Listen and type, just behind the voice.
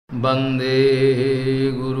वंदे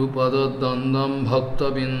गुरुपदद्वन्द्वं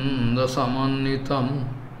भक्तबिंदसमन्वितं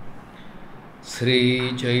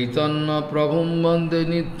श्रीचैतन्यप्रभुं वन्दे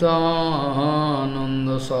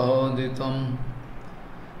नित्यानन्दसहोदितं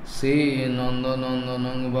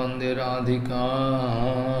श्रीनन्दनन्दनं वन्दे राधिका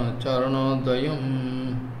चरणोदयं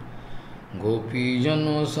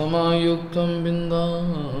गोपीजनसमायुक्तं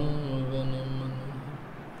बिन्दावनं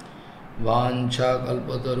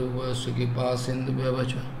वाञ्छाकल्पतरुभ्यश्च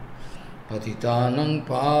कृपासिन्धुभ्यश्च पतितानं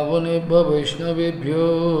पावनेभ्यो वैष्णवेभ्यो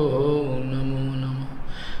नमो नमः।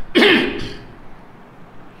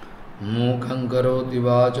 मूकं करोति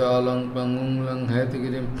वाचालं पङ्गुं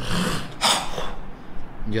लङ्घयतिगिरिं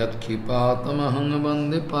यत्कृपातमहं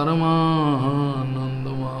वन्दे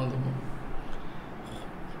परमानन्दमाधवं।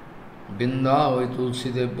 बिन्दावै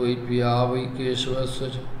तुलसीदेव वै पिया वै केशवस्य च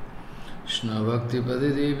कृष्णभक्तिपदे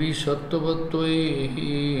देवी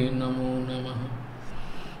सत्त्ववत्त्वयि नमो नमः।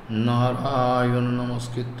 नारायण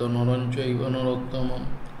नमस्कृत्य नरं चैव नरोत्तमं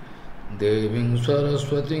देवीं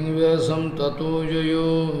सरस्वतीं व्यासं ततो जयो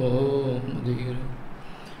मुदीरये।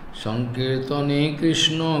 संकीर्तने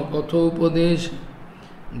कृष्ण कथोपदेशे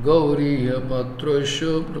गौरीयपत्रस्य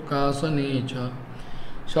प्रकाशने च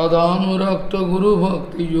सदानुरक्त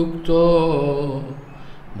गुरुभक्तियुक्तो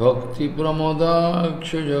भक्तिप्रमोदाक्ष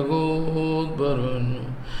जगोद्वरुण्य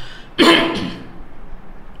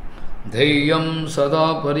धैर्यं सदा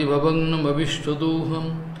परिभवग्नमभिष्टदोहं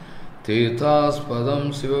तीर्थास्पदं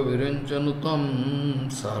शिवविरञ्चनुतं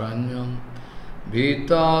शरण्यं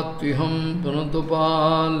भीतात्विहं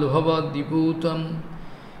पुनतपाल्भवद्विभूतं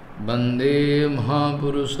वन्दे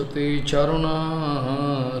महापुरुषते चरुणारविन्दम्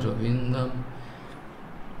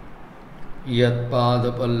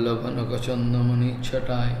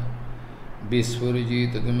यत्पादपल्लवनखचन्दमनिच्छटाय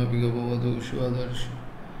विस्फुरिजित किमपि गपवधू स्वदर्शि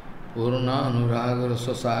पूर्णानुरागर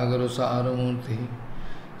ससागर सारमूर्ति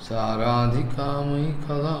साराधिका मयि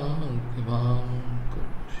कदा कृपां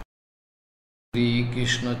करोषि।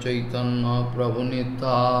 श्रीकृष्ण चैतन्य प्रभु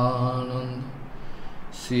नित्यानंद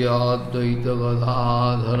श्री अद्वैत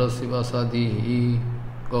गदाधर शिवसदि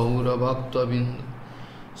गौरभक्तबिंद।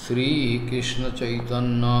 श्रीकृष्ण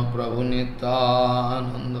चैतन्य प्रभु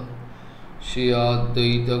नित्यानंद श्री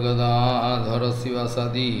अद्वैत गदाधर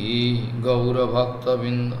शिवसदि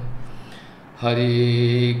गौरभक्तबिंद। हरे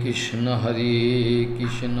कृष्ण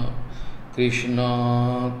कृष्ण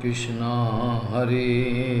कृष्ण हरे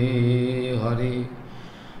हरे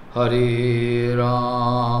हरे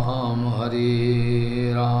राम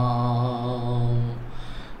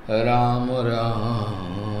राम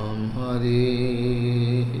राम हरे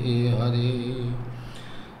हरे।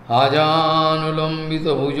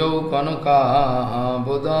 आजानुलंबितभुजौ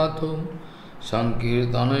कनकाबदातो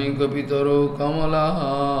संकीर्तनैकपितरो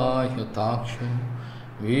कमलायताक्षो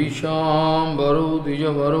विशाम्बरो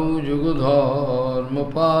द्विजवरो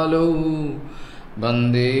जुगधर्मपालो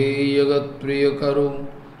वन्दे जगत्प्रियकरो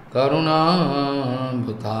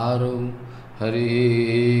करुणावतारो। हरे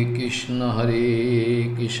कृष्ण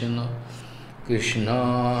कृष्ण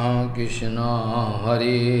कृष्ण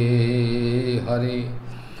हरे हरे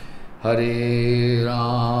हरे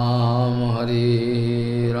राम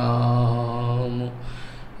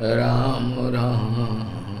राम राम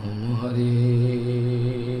हरे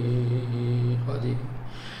हरे।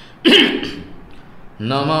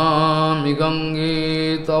 नमामि गंगे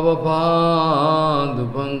तव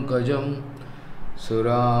पादपङ्कजं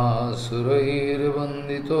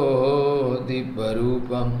सुरासुरैर्वन्दितो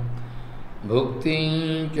दिव्यरूपं भुक्तिं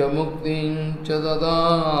च मुक्तिं च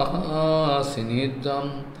ददासि नित्यं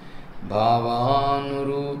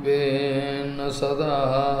भावानुरूपेण सदा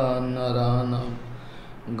नराणां।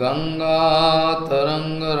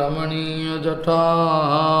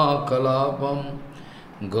 गंगातरङ्गरमणीयजटाकलापं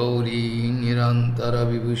गौरी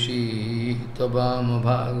निरन्तरविभूषिः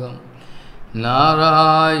तवामभागं।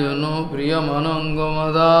 नारायणो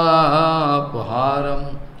प्रियमनङ्गमदापहारं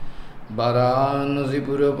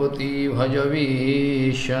वरानसीपुरपति भज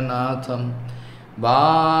विश्वनाथं।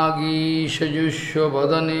 वागीशजुष्वदने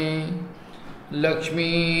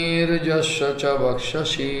लक्ष्मीर्यस्य च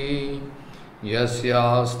वक्षसि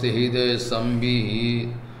यस्यास्ति हृदये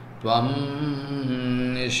संवित् त्वं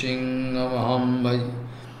नृसिंहमहं भजे।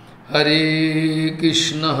 हरे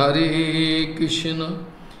कृष्ण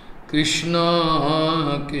कृष्ण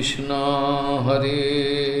कृष्ण हरे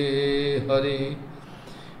हरे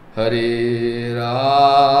हरे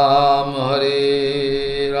राम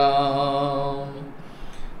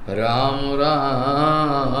राम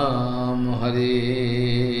राम हरे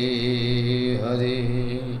हरे।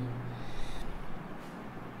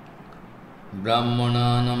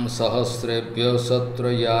 ब्राह्मणानां सहस्रेभ्यो सत्र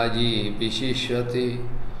याजी विशिष्यते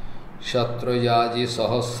Shatrayaji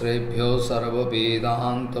Sahasrebhyo Sarva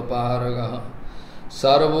Vedanta Paragah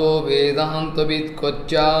Sarvo Vedanta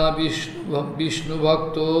Vidkotya Vishnu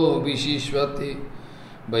Bhakto Vishishvati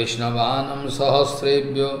Vaishnavanam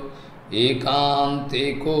Sahasrebhyo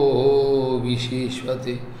Ekanteko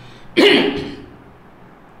Vishishvati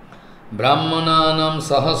Brahmananam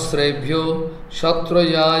Sahasrebhyo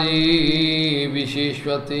Shatrayaji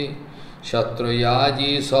Vishishvati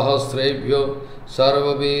Shatrayaji Sahasrebhyo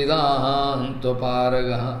Sarva Vedanta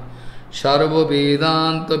Paragah Sarva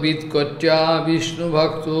Vedanta Vidkotya Vishnu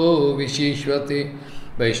Bhakto Vishishvati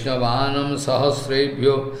Vaishnavanam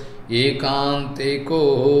Sahasrebhyo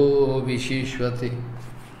Ekanteko Vishishvati.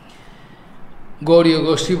 Gauriya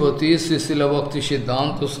Goshtipati Sri Srila Bhakti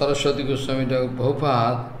Siddhanta Saraswati Goswami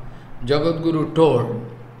Prabhupada Jagadguru told,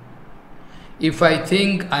 if I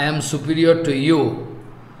think I am superior to you,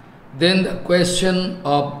 then the question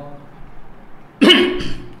of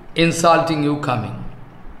insulting you coming.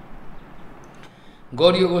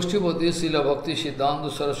 Gauriya Goshtipati Srila Bhakti Siddhanta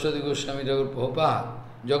Saraswati Goswami Prabhupada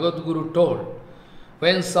Jagadguru told,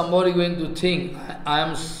 when somebody going to think I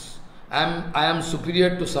am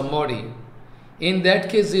superior to somebody, in that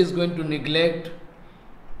case he is going to neglect,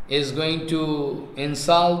 is going to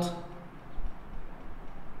insult.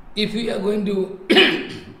 If we are going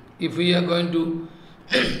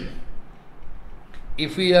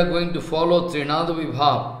to follow Trinada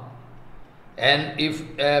Vibhav, and if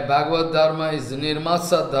Bhagavad Dharma is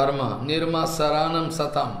Nirmasa Dharma, Nirmasaranam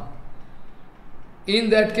Satam, in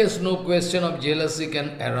that case no question of jealousy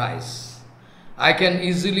can arise. I can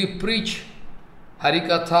easily preach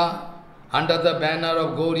Harikatha under the banner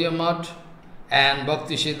of Gauriya Math and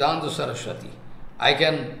Bhakti Siddhanta Saraswati. I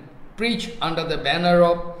can preach under the banner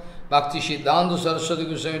of Bhakti Siddhanta Saraswati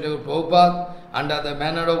Goswami Prabhupada, under the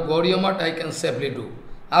banner of Gauriya Math, I can safely do.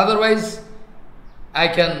 Otherwise, I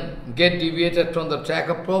can get deviated from the track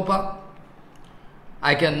of Prabhupada.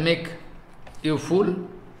 I can make you fool.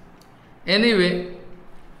 Anyway,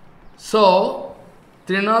 so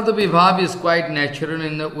Trinada Vibhav is quite natural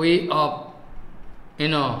in the way of,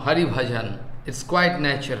 Hari Bhajan. It's quite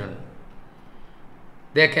natural.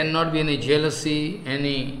 There cannot be any jealousy,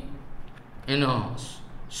 any,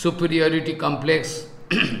 superiority complex.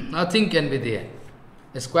 Nothing can be there.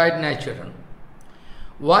 It's quite natural.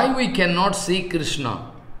 Why we cannot see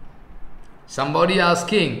Krishna? Somebody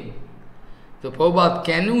asking, the Prabhupada,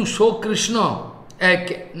 can you show Krishna?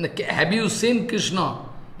 Have you seen Krishna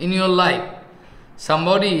in your life?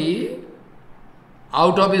 Somebody,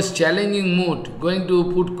 out of his challenging mood, going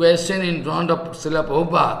to put question in front of Srila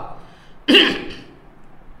Prabhupada.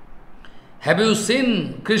 Have you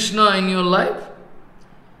seen Krishna in your life?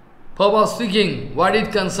 Prabhupada speaking, what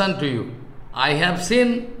it concern to you? I have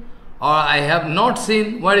seen or I have not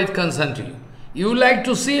seen, what it concern to you? You like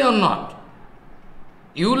to see or not?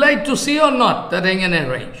 You like to see or not? That I can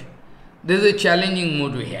arrange. This is a challenging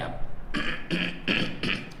mood we have.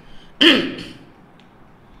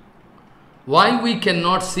 Why we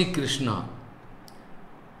cannot see Krishna?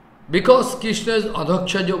 Because Krishna is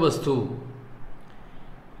adhakshaja vastu.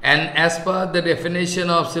 And as per the definition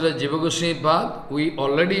of Srila Jiva Goswami Pad, we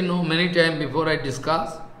already know many times before I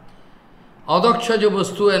discuss, adhakshaja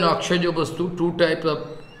vastu and akshaja vastu, two types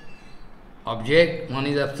of object. One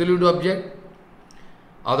is absolute object,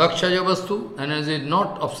 adhakshaja vastu, and is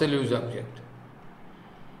not absolute object.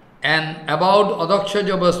 And about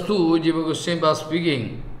adhakshaja vastu, Jiva Goswami Pad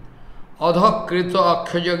speaking, adhakrita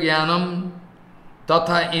akshaja jnanam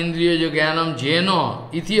tatha indriya jnanam jena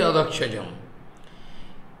iti adhakshajam.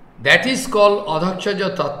 That is called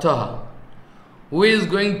adhakshaja tattva, who is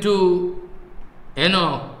going to,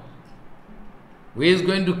 who is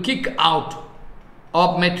going to kick out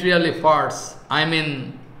of material efforts, I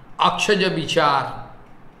mean akshaja vichar.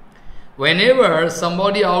 Whenever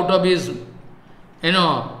somebody out of his,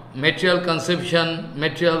 material conception,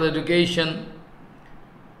 material education,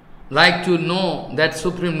 like to know that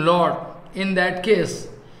Supreme Lord, in that case,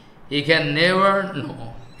 he can never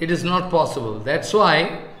know. It is not possible. That's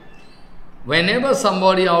why, whenever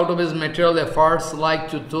somebody out of his material efforts like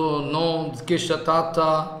to know Krishna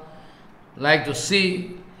Tattva, like to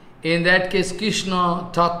see, in that case Krishna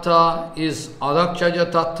Tattva is Adhakshaja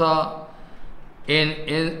Tattva,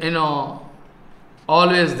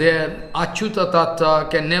 always there. Achyuta Tattva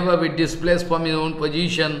can never be displaced from his own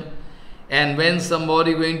position. And when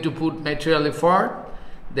somebody going to put material effort,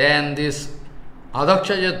 then this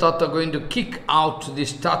Adhakshaja Tattva going to kick out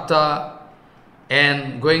this Tattva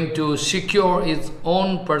and going to secure its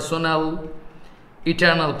own personal,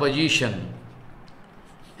 eternal position.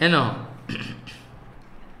 Adhakshaja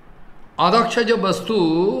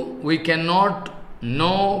Vastu, we cannot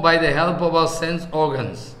know by the help of our sense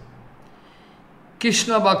organs.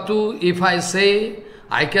 Krishna Bhaktu, if I say,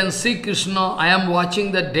 I can see Krishna, I am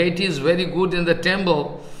watching the deity is very good in the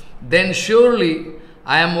temple, then surely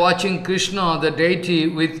I am watching Krishna, the deity,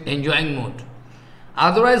 with enjoying mood.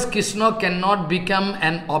 Otherwise, Krishna cannot become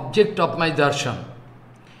an object of my darshan.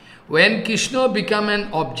 When Krishna become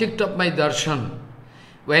an object of my darshan,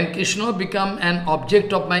 when Krishna become an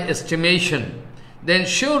object of my estimation, then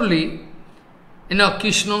surely,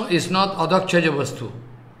 Krishna is not adakchaja vastu.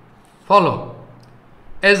 Follow?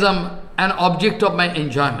 As an object of my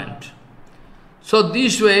enjoyment. So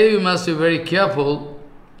this way, we must be very careful.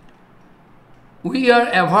 We are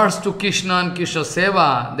averse to Krishna and Krishna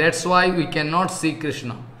Seva. That's why we cannot see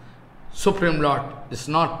Krishna. Supreme Lord. It's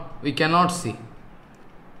not, we cannot see.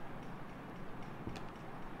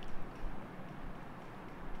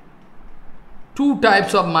 Two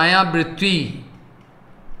types of Maya Vritti.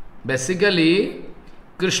 Basically,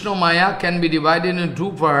 Krishna Maya can be divided into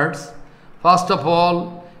two parts. First of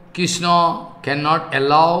all, Krishna cannot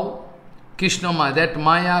allow, Krishna Maya, that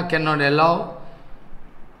Maya cannot allow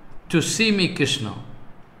to see me Krishna.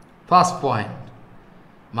 First point.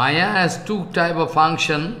 Maya has two type of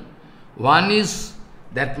function. One is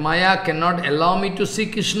that Maya cannot allow me to see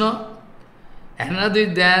Krishna. Another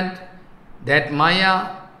is that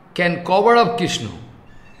Maya can cover up Krishna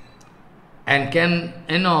and can,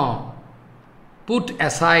 put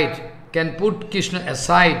aside, can put Krishna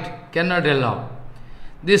aside, cannot allow.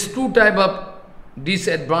 These two type of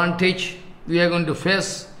disadvantage we are going to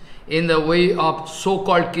face in the way of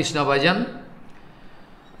so-called Krishna Bhajan.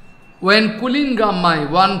 When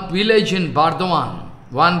Kulingram, one village in Bardhaman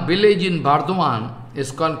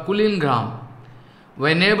is called Kulingram.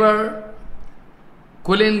 Whenever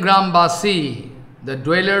Kulingram Basi, the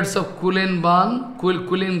dwellers of Kulingram,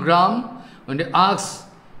 when they ask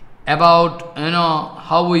about,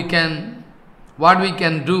 how we can, what we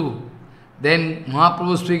can do, then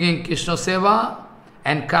Mahaprabhu speaking Krishna Seva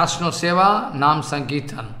and Krishna Seva, Nam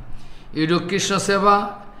Sankirtan. You do Krishna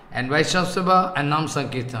Seva and Vaishnava Seva and Nam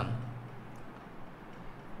Sankirtan.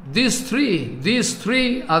 These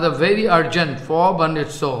three are the very urgent for abundant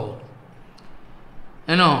soul.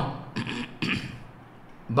 Bhagavan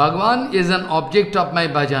is an object of my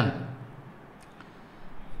bhajan.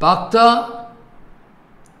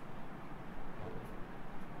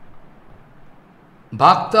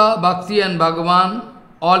 Bhakti and Bhagavan,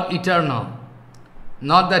 all eternal,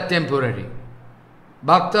 not that temporary.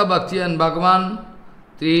 Bhakti and Bhagavan,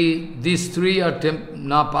 these three are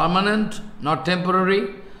not permanent, not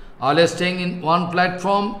temporary, always staying in one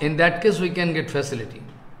platform. In that case, we can get facility.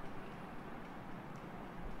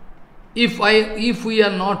 If we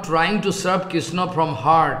are not trying to serve Krishna from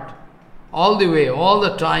heart, all the way, all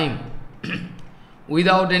the time,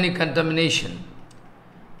 without any contamination,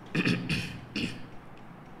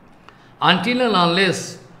 until and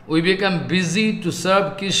unless we become busy to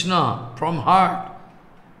serve Krishna from heart,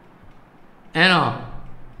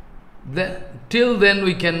 till then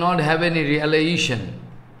we cannot have any realization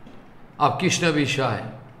of Krishna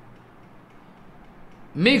Vishaya.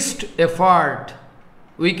 Mixed effort,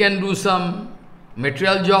 we can do some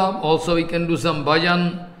material job, also we can do some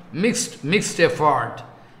bhajan. Mixed effort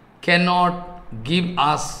cannot give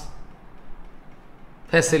us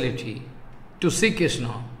facility to see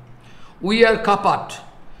Krishna. We are kapat.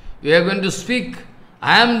 We are going to speak.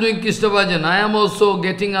 I am doing Krishna bhajan. I am also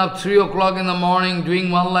getting up 3 o'clock in the morning,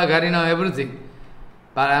 doing 1 lakh harina, everything.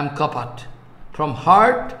 But I am kapat. From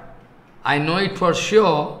heart, I know it for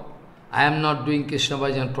sure, I am not doing Krishna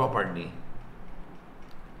bhajan properly.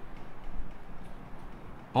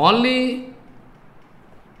 Only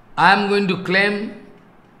I am going to claim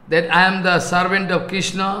that I am the servant of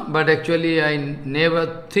Krishna, but actually I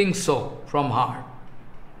never think so from heart.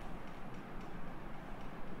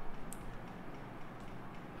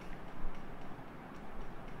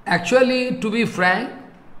 Actually, to be frank,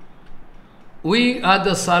 we are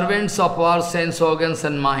the servants of our sense organs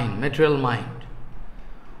and mind, material mind.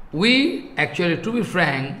 To be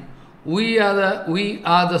frank, we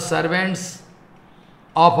are the servants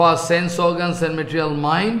of our sense organs and material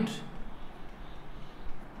mind,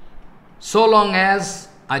 so long as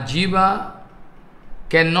a jiva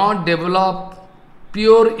cannot develop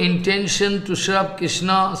pure intention to serve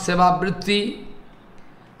Krishna seva vritti,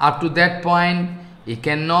 up to that point he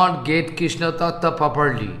cannot get Krishna tattva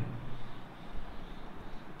properly.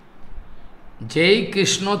 Jai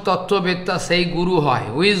Krishna tattva vetta sei guru hoy.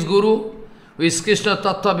 Who is guru? Who is Krishna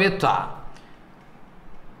tattva vetta?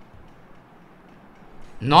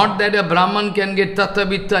 Not that a Brahman can get tattva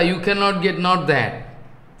vitta, you cannot get, not that.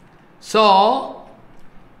 So,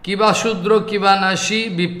 Kiba Shudro, Kiba Nashi,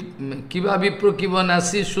 Kiba Vipro, Kiba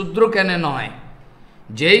Nasi, Shudro Kane Noy.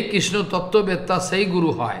 Jai Krishna Tattva Betta Sai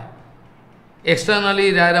Guru Hoy.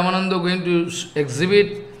 Externally, Ramananda going to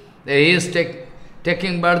exhibit that he is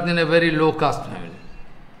taking birth in a very low caste family.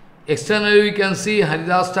 Externally, we can see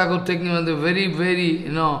Haridas Thakur taking in the very,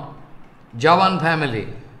 Javan family.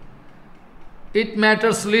 It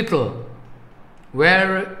matters little.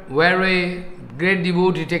 Where a great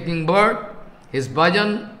devotee taking birth, his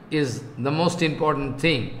bhajan is the most important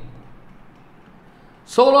thing.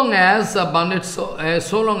 So long as a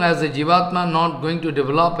Jivatma not going to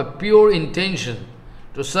develop a pure intention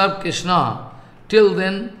to serve Krishna, till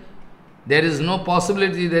then there is no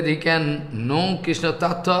possibility that he can know Krishna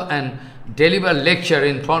Tattva and deliver lecture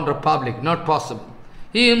in front of public. Not possible.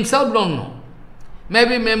 He himself don't know.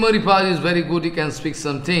 Maybe memory power is very good, he can speak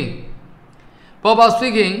something. Papa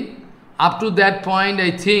speaking, up to that point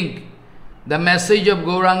I think the message of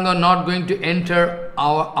Gauranga not going to enter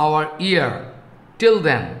our ear. Till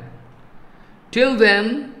then,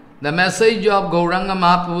 the message of Gauranga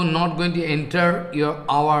Mahaprabhu not going to enter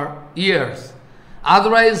our ears.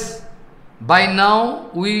 Otherwise, by now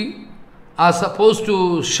we are supposed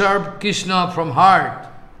to serve Krishna from heart.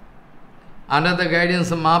 Under the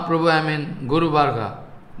guidance of Mahaprabhu, Guru Varga,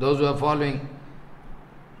 those who are following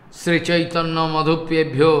Sri Chaitanya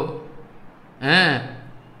Madhupyebhyo,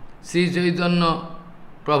 Sri Chaitanya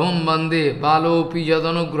Prabhum Bande, Balopi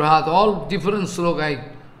Jadanugrahat, all different sloka,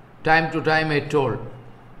 time to time I told.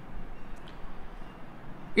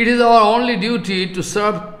 It is our only duty to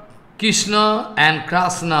serve Krishna and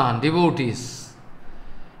Krishna devotees.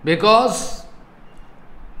 Because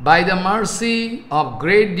by the mercy of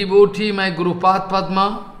great devotee, my Guru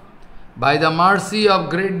Padma, by the mercy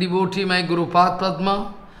of great devotee, my Guru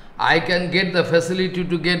Padma, I can get the facility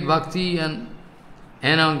to get bhakti and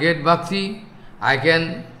get bhakti. I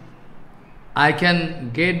can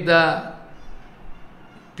get the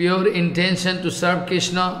pure intention to serve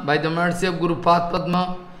Krishna by the mercy of Guru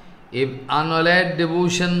Padma. If unalloyed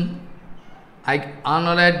devotional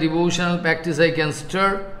practice I can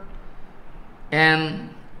stir, and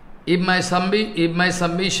if my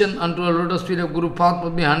submission unto the lotus feet of Guru Padma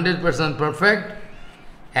be 100% perfect,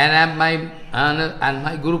 and my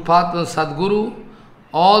Guru Padma Sadguru,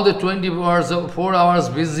 all the 4 hours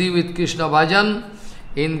busy with Krishna Bhajan,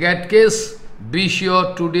 in that case, be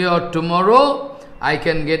sure today or tomorrow, I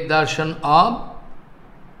can get darshan of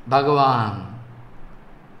Bhagavan.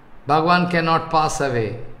 Bhagavan cannot pass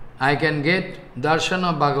away. I can get darshan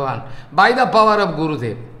of Bhagavan by the power of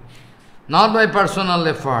Gurudev, not by personal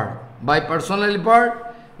effort. By personal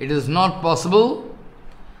effort, it is not possible.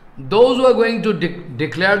 Those who are going to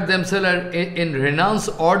declare themselves in renounced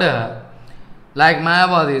order, like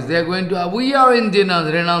Mayavadis, they are going to, we are in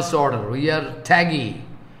renounced order, we are taggy.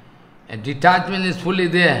 And detachment is fully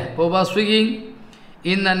there. Prabhupada speaking,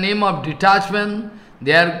 in the name of detachment,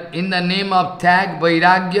 they are in the name of tag,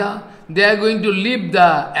 vairagya, they are going to leave the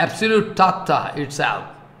absolute tattva itself.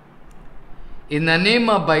 In the name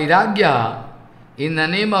of vairagya, in the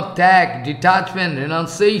name of tag, detachment,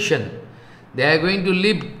 renunciation, they are going to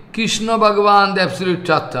leave Krishna Bhagavan, the absolute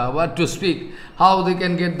tattva. What to speak? How they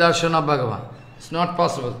can get darshan of Bhagavan? It's not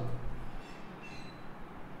possible.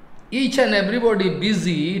 Each and everybody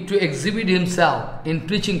busy to exhibit himself in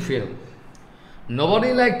preaching field.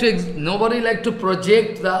 Nobody like to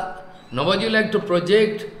project the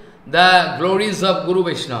glories of Guru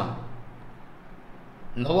Vaishnava.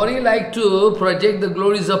 Nobody like to project the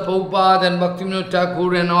glories of Prabhupada and Bhaktivinoda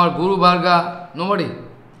Thakur and our Guru Varga. Nobody.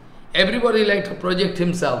 Everybody like to project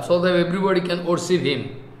himself so that everybody can worship him.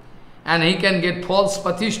 And he can get false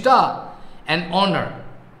patishta and honor.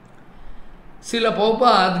 Srila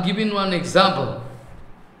Prabhupada giving one example.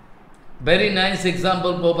 Very nice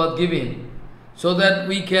example Prabhupada giving, so that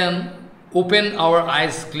we can open our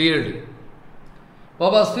eyes clearly.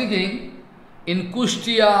 Prabhupada speaking, in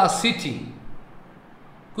Kushtia city.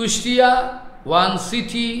 Kushtia, one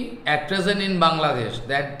city at present in Bangladesh.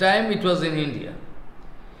 That time it was in India.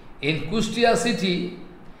 In Kushtia city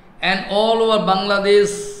and all over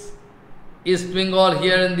Bangladesh, East Bengal,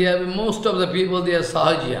 here and there, most of the people, they are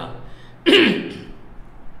Sahajya.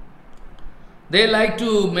 They like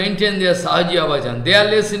to maintain their Sahajya bhajan. They are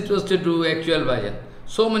less interested to actual bhajan.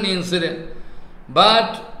 So many incidents.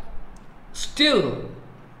 But still,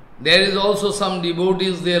 there is also some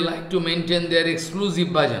devotees, they like to maintain their exclusive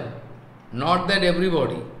bhajan. Not that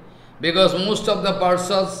everybody. Because most of the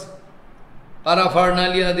parsas,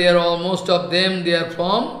 paraphernalia, they are all, most of them, they are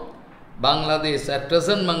from Bangladesh, at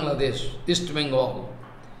present Bangladesh, East Bengal.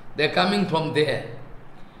 They are coming from there.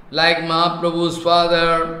 like Mahaprabhu's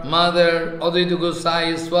father, mother, Advaita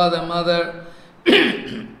Gosai's father, mother,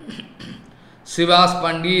 Srivas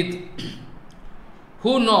Pandit,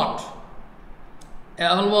 who not?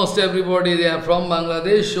 Almost everybody, they are from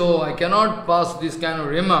Bangladesh, so I cannot pass this kind of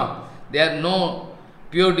remark. They have no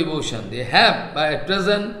pure devotion. They have, but at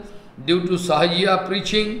present, due to Sahajiya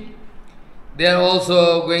preaching, they are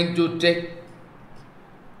also going to take,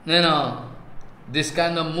 this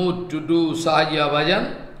kind of mood to do Sahajiya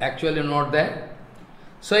bhajan. Actually not that.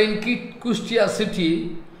 So in Kustia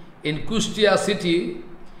city,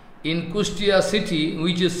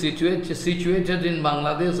 which is situated in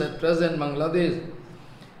Bangladesh, at present Bangladesh,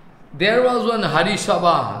 there was one Hari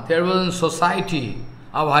Sabha, there was a society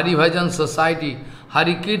of Hari Bhajan society,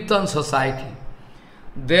 Hari Kirtan society.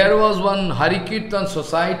 There was one Hari Kirtan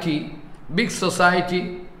society, big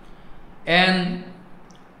society, and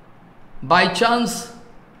by chance,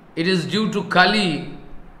 it is due to Kali,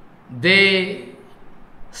 they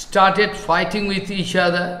started fighting with each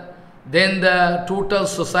other. Then the total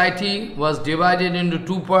society was divided into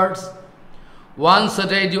two parts. One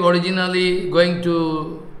society originally going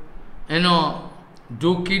to,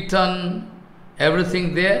 do kirtan,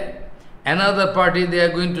 everything there. Another party, they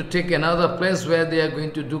are going to take another place where they are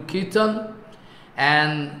going to do kirtan.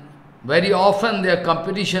 And very often there are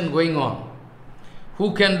competition going on.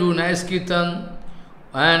 Who can do nice kirtan,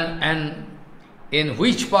 and in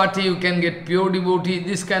which party you can get pure devotee,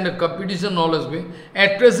 this kind of competition always be.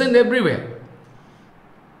 At present everywhere.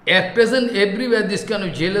 At present everywhere this kind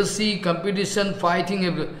of jealousy, competition, fighting,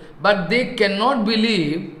 everywhere. But they cannot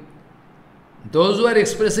believe, those who are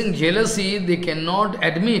expressing jealousy, they cannot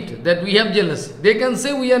admit that we have jealousy. They can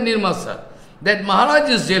say we are Nirmasa, that Maharaj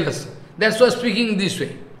is jealous. That's why speaking this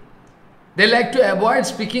way. They like to avoid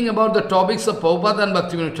speaking about the topics of Prabhupada and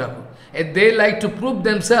Bhaktivinoda Thakur. They like to prove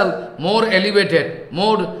themselves more elevated,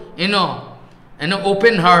 more,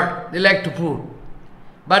 open heart. They like to prove.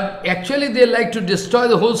 But actually they like to destroy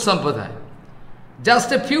the whole Sampradaya.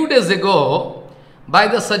 Just a few days ago, by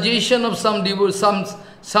the suggestion of some devotees,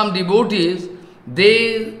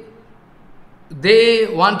 they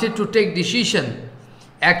wanted to take decision.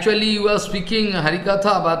 Actually you are speaking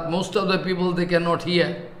Harikatha, but most of the people, they cannot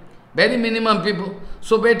hear. Very minimum people.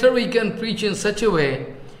 So better we can preach in such a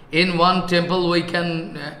way. In one temple we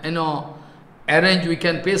can, arrange, we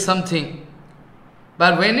can pay something.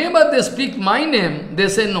 But whenever they speak my name, they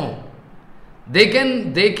say no. They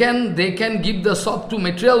can give the shop to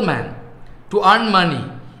material man to earn money.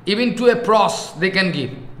 Even to a pros they can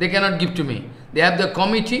give. They cannot give to me. They have the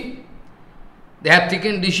committee. They have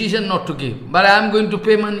taken decision not to give. But I am going to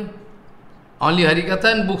pay money. Only Harikatha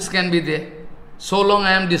and books can be there. So long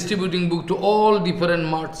I am distributing book to all different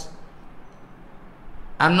marts.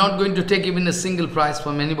 I am not going to take even a single price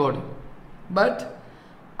from anybody. But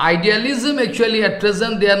idealism, actually at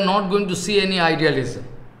present they are not going to see any idealism.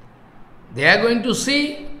 They are going to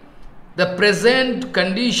see the present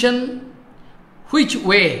condition, which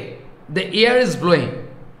way the air is blowing.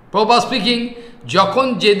 Prabhupada speaking,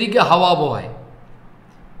 Jokon jedike hawa boy.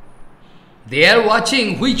 They are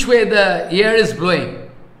watching which way the air is blowing.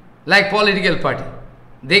 Like political party.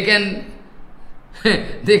 They can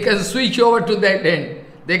switch over to that end.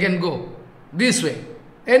 They can go this way.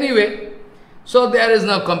 Anyway, so there is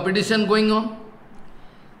now competition going on.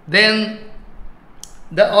 Then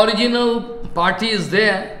the original party is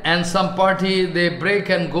there, and some party they break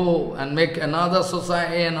and go and make another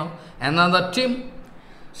society, another team.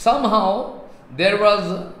 Somehow there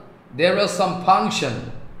was some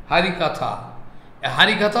function, Harikatha.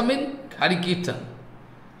 Harikatha means Harikirtan.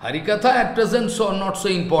 Harikatha at present so not so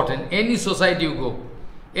important. Any society you go,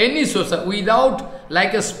 any society, without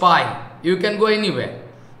like a spy, you can go anywhere,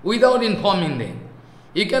 without informing them.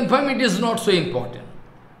 You can find it is not so important.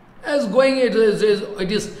 As going, it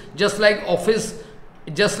is just like office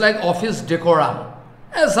decorum.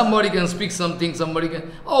 As somebody can speak something, somebody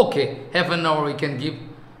can, okay, half an hour we can give.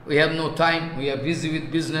 We have no time, we are busy with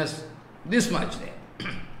business. This much there.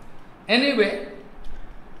 Anyway,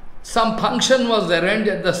 some function was arranged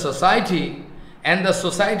at the society, and the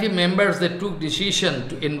society members, they took decision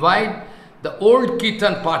to invite the old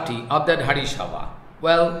Kirtan party of that Hari Sabha.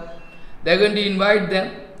 Well, they are going to invite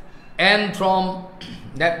them, and from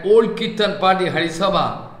that old Kirtan party, Hari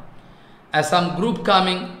Sabha, as some group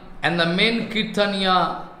coming, and the main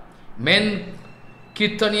Kirtaniya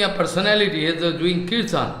personality is doing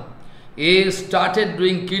Kirtan. He started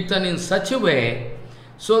doing Kirtan in such a way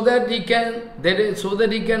so that he can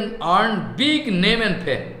earn big name and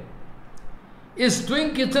fame. Is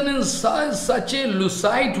doing Kirtan in such a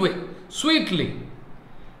lucid way, sweetly.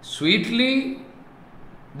 Sweetly,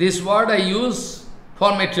 this word I use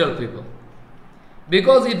for material people.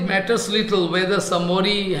 Because it matters little whether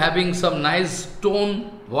somebody having some nice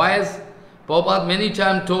tone, voice. Prabhupada many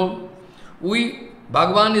times told,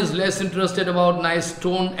 Bhagavan is less interested about nice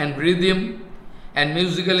tone and rhythm and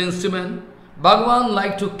musical instrument. Bhagavan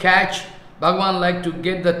like to catch, Bhagavan like to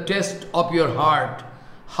get the taste of your heart.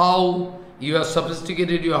 How you have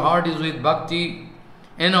sophisticated your heart is with bhakti,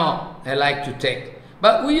 I like to take.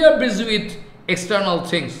 But we are busy with external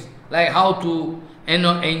things, like how to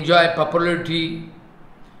enjoy popularity.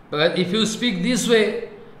 Because if you speak this way,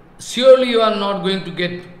 surely you are not going to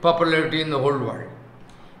get popularity in the whole world.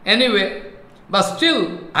 Anyway, but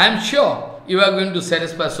still, I am sure you are going to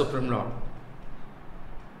satisfy Supreme Lord.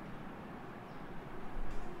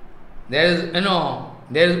 There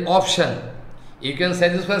is option. You can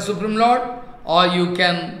satisfy Supreme Lord, or you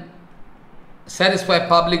can satisfy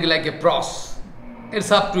public like a pros.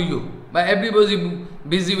 It's up to you. But everybody is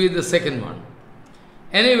busy with the second one.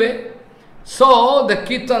 Anyway, so the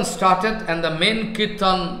kirtan started, and the main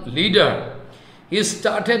kirtan leader, he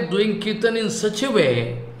started doing kirtan in such a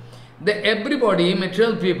way that everybody,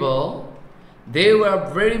 material people, they were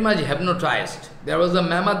very much hypnotized. There was a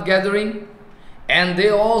mammoth gathering, and they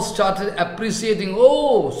all started appreciating,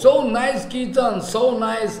 oh, so nice kirtan, so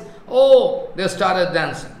nice. Oh, they started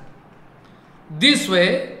dancing. This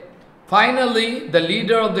way, finally, the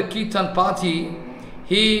leader of the kirtan party,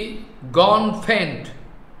 he gone faint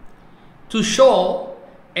to show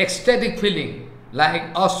ecstatic feeling,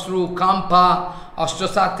 like Asru, Kampa,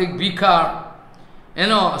 Ashtasatik, Vikar,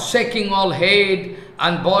 shaking all head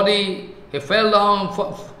and body. He fell down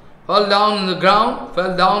on the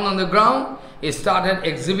ground. He started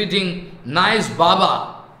exhibiting nice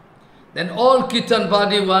Baba. Then all kirtan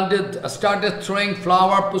party started throwing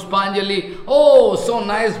flower, Puspanjali. Oh, so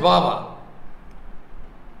nice Baba.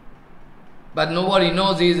 But nobody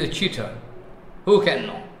knows he is a cheater. Who can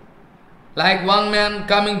know? Like one man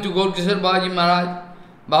coming to Gaurkishore Balaji Maharaj.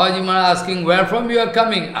 Balaji Maharaj asking, where from you are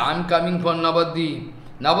coming? I am coming from Navadvip.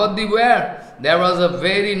 Navadvip where? There was a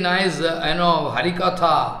very nice,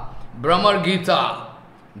 Harikatha, Brahmar Gita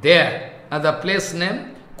there. And the place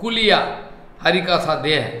name, Kulia, Harikatha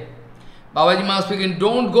there. Babaji Maharaj speaking,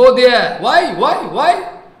 don't go there. Why?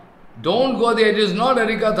 Don't go there, it is not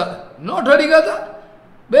Harikatha. Not Harikatha?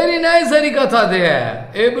 Very nice Harikatha there.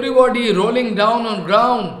 Everybody rolling down on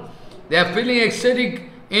ground. They are feeling ecstatic,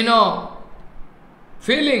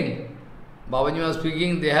 feeling. Babaji Maharaj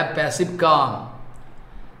speaking, they have passive calm.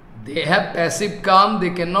 They have passive calm, they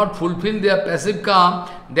cannot fulfill their passive calm.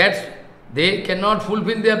 That's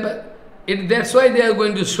why they are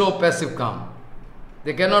going to show passive calm.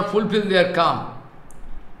 They cannot fulfill their calm.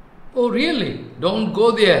 Oh really? Don't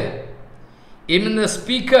go there. Even the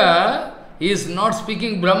speaker is not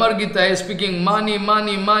speaking Brahmar Gita, he is speaking money,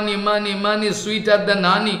 sweeter than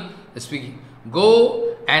honey. Speaking.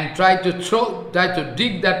 Go and try to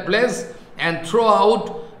dig that place and throw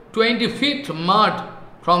out 20 feet mud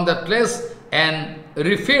from that place and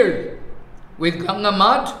refilled with Ganga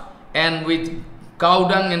mud and with cow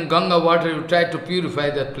dung and Ganga water, you try to purify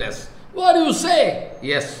that place. What do you say?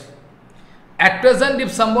 Yes. At present, if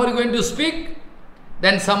somebody going to speak,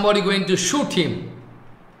 then somebody going to shoot him.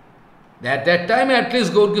 At that time, at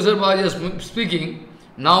least Gaurkishore Balaji is speaking.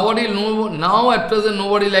 Now at present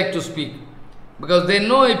nobody like to speak. Because they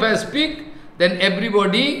know if I speak, then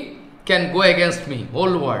everybody can go against me,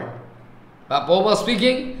 whole world. But Prabhupada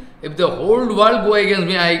speaking, if the whole world go against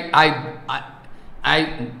me,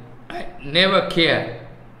 I never care.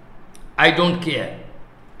 I don't care.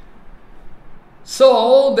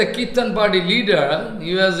 So the Kirtan party leader,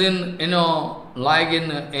 he was in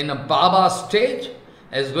a Baba stage,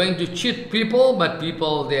 is going to cheat people, but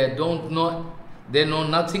people they don't know. They know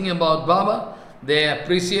nothing about Baba. They are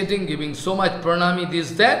appreciating, giving so much pranami,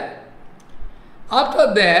 this, that.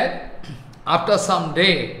 After that, after some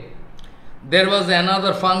day, there was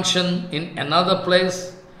another function in another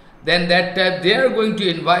place. Then that time they are going to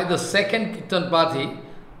invite the second Kirtan party.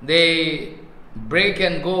 They break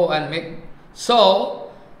and go and make.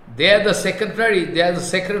 So, they are the secretary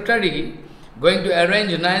going to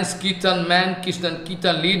arrange a nice Kirtan man,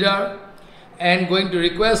 Kirtan leader, and going to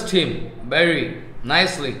request him very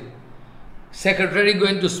nicely. Secretary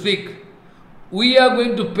going to speak, we are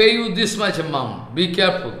going to pay you this much amount, be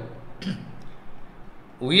careful.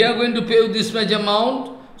 We are going to pay you this much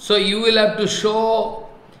amount, so you will have to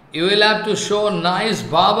show nice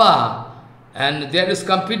Baba, and there is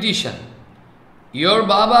competition. Your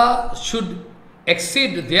Baba should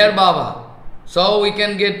exceed their Baba, so we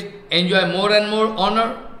can enjoy more and more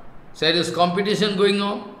honor. So there is competition going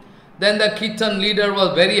on. Then the Kirtan leader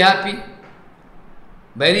was very happy.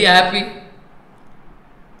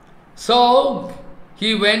 So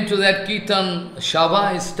he went to that kirtan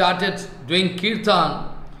Shava, he started doing kirtan,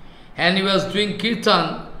 and he was doing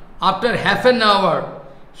kirtan. After half an hour,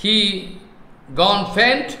 he gone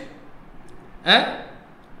faint, and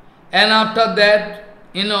after that,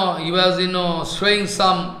 he was showing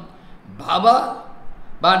some Baba,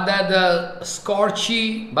 but the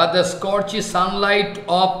scorchy sunlight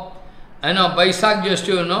of, Vaisakh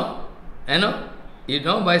Jyeshta,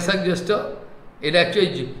 Vaisakh Jyeshta, it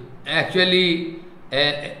actually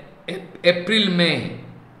April, May,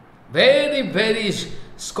 very, very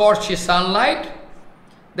scorchy sunlight,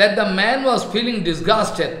 that the man was feeling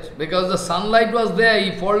disgusted because the sunlight was there,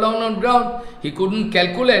 he fall down on ground, he couldn't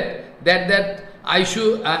calculate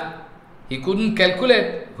he couldn't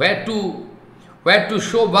calculate where to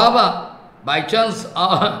show Baba. By chance,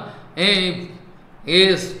 he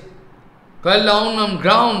fell down on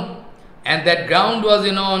ground, and that ground was,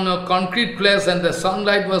 on a concrete place, and the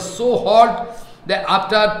sunlight was so hot that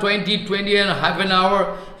after 20 and half an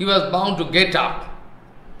hour, he was bound to get up.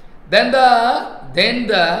 Then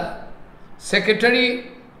the secretary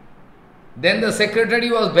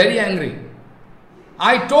was very angry.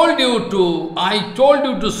 I told you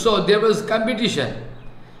to sow, there was competition.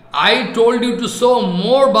 I told you to sow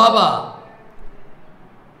more Baba.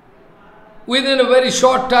 Within a very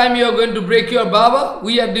short time you are going to break your Baba.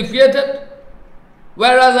 We are defeated.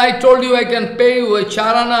 Whereas I told you I can pay you a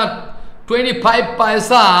charana 25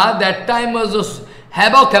 paisa, that time was a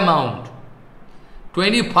havoc amount.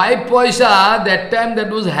 25 paisa, that time that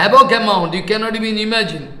was havoc amount. You cannot even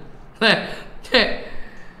imagine.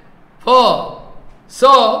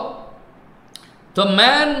 So, the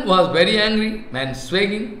man was very angry, man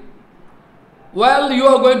swagging. Well, you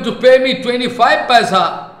are going to pay me 25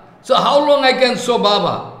 paisa, so how long I can sow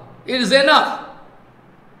Baba? It is enough.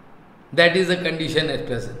 That is the condition at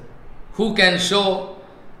present. Who can show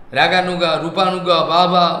Raganuga, Rupanuga,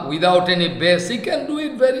 Baba without any base? He can do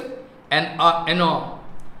it very, and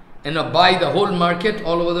buy the whole market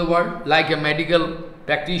all over the world like a medical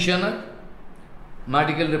practitioner,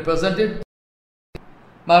 medical representative.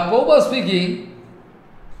 But Prabhupada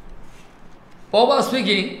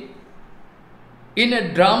speaking, in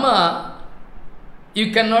a drama,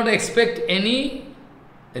 you cannot expect any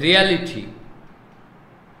reality.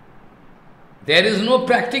 There is no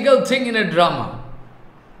practical thing in a drama.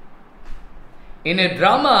 In a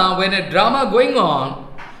drama, when a drama going on,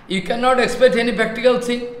 you cannot expect any practical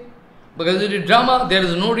thing. Because in a drama, there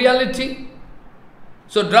is no reality.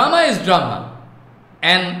 So drama is drama.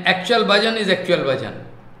 And actual bhajan is actual bhajan.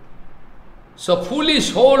 So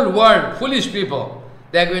foolish whole world, foolish people,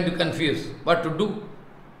 they are going to confuse what to do.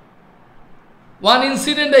 One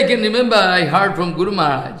incident I can remember, I heard from Guru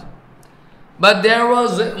Maharaj. But there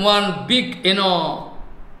was one big,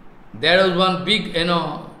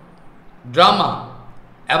 drama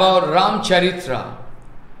about Ram Charitra.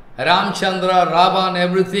 Ramchandra, Ravan,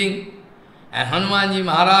 everything, and Hanumanji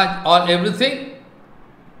Maharaj, all everything.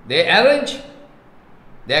 They arrange.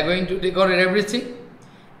 They are going to decorate everything.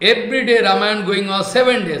 Every day Ramayana going on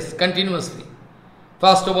 7 days continuously.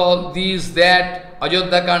 First of all, these, that,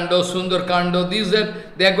 Ajodhya Kando, Sundar Kando, these,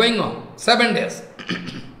 that, they are going on 7 days.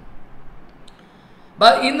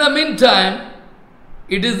 But in the meantime,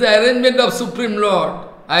 it is the arrangement of Supreme Lord.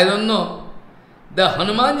 I don't know. The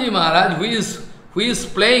Hanumanji Maharaj, who is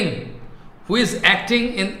playing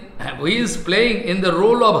in the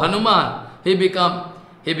role of Hanuman, he become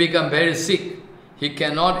very sick. He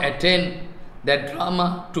cannot attain that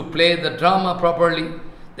drama, to play the drama properly.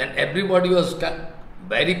 Then everybody was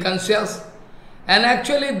very conscious. And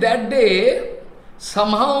actually that day,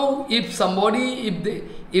 somehow if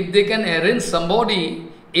they can arrange somebody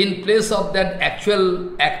in place of that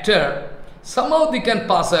actual actor, somehow they can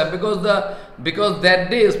pass up, because that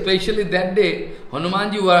day, especially that day,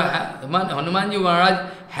 Hanumanji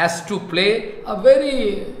Maharaj has to play a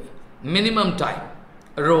very minimum time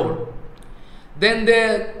role. Then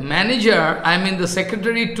the manager, the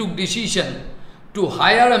secretary, took decision to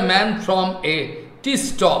hire a man from a tea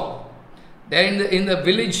stall. There in the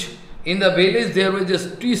village there was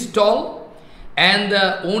this tea stall, and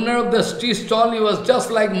the owner of the tea stall, he was just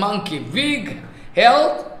like monkey, big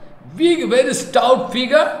health, big, very stout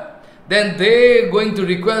figure. Then they going to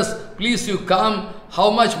request, please you come, how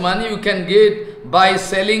much money you can get by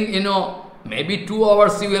selling, maybe 2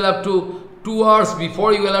 hours you will have to, 2 hours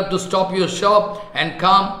before you will have to stop your shop and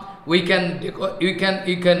come. We can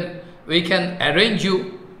arrange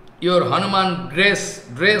you your Hanuman dress,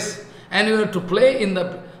 and you have to play in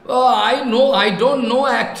the. Oh, I don't know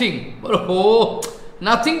acting, but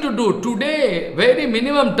nothing to do today. Very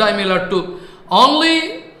minimum time you will have to.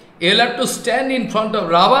 Only You'll have to stand in front of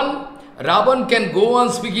Ravan. Ravan can go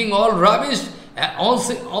on speaking all rubbish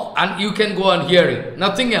and you can go on hearing.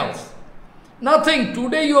 Nothing else. Nothing.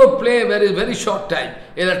 Today you will play very, very short time.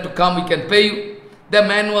 You'll have to come, we can pay you. The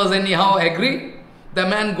man was anyhow agree. The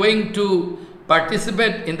man going to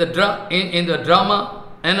participate in the drama,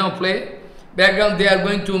 play. Background they are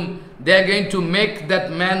going to make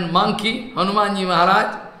that man monkey, Hanumanji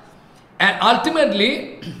Maharaj. And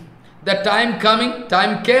ultimately, the time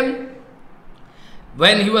came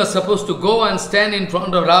when he was supposed to go and stand in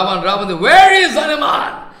front of Ravan. Ravan said, "Where is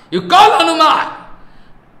Hanuman? You call Hanuman."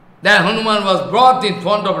 Then Hanuman was brought in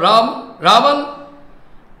front of Ravan.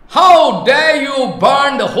 How dare you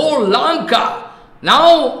burn the whole Lanka?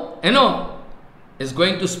 Now, is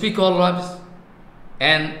going to speak all rubbish.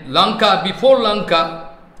 And before Lanka,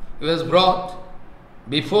 he was brought.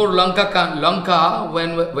 Before Lanka,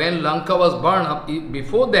 when Lanka was burned up,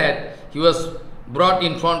 before that, he was brought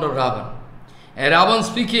in front of Ravan. And Ravan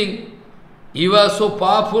speaking, "You are so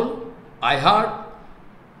powerful, I heard.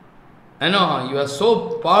 You are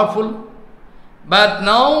so powerful." But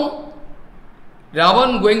now,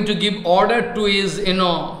 Ravan going to give order to his,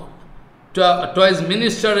 to his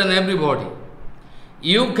minister and everybody.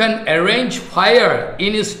 You can arrange fire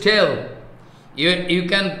in his tail. You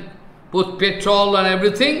can put petrol and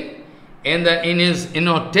everything in his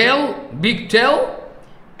tail, big tail,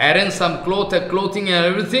 arrange some clothing and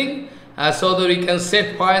everything, so that he can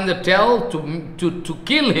set fire in the tail to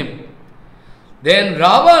kill him. Then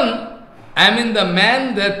Ravan, the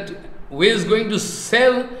man who is going to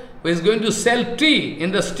sell tea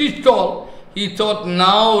in the street stall, he thought,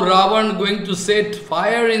 now Ravan going to set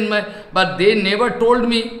fire in my... But they never told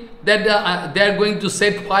me that they are going to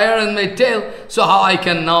set fire in my tail, so how I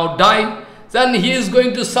can now die? Then he is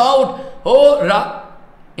going to shout,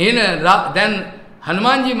 then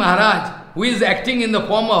Hanumanji Maharaj, who is acting in the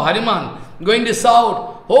form of Hanuman, going to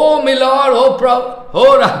shout, "Oh my lord,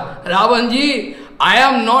 Ravanji, I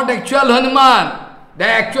am not actual Hanuman. The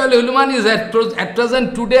actual Hanuman is at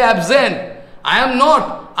present today absent. I am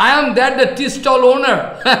not. I am the tea stall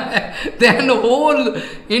owner." Then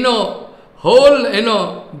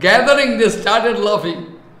whole gathering, they started laughing.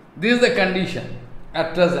 This is the condition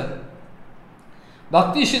at present.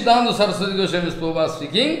 Bhakti Siddhanta Saraswati Goswami Prabhupada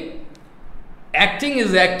speaking, acting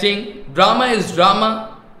is acting, drama is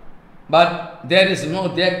drama, but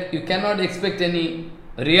you cannot expect any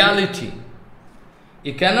reality.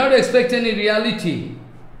 You cannot expect any reality.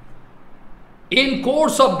 In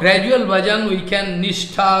course of gradual bhajan, we can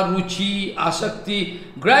nishtha, ruchi, asakti,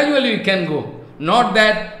 gradually we can go. Not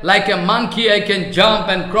that like a monkey I can jump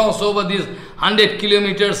and cross over this 100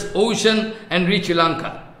 kilometers ocean and reach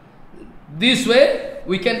Lanka. This way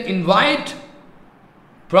we can invite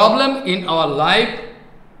problem in our life.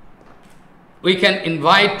 We can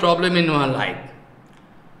invite problem in our life.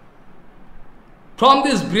 From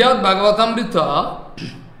this Brihad Bhagavatamrita,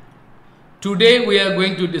 today we are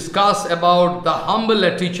going to discuss about the humble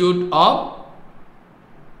attitude of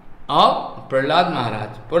Prahlad Maharaj.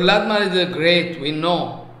 Prahlad Maharaj is great, we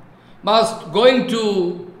know, but going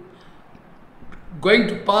to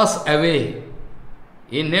pass away.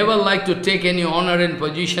 He never liked to take any honor and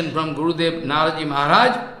position from Gurudev Naraji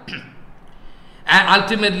Maharaj. And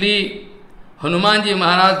ultimately, Hanumanji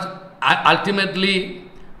Maharaj,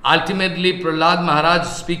 ultimately Prahlad Maharaj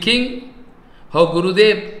speaking, "Oh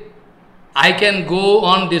Gurudev, I can go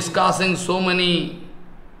on discussing so many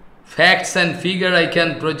facts and figures I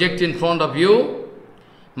can project in front of you,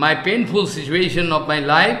 my painful situation of my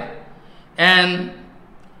life, and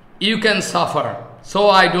you can suffer. So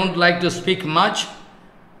I don't like to speak much.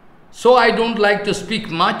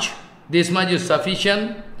 This much is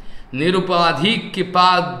sufficient. Nirupadhi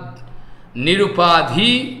kipadro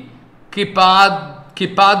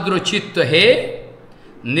chitta he,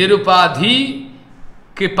 Nirupadhi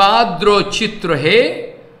kipadro chitra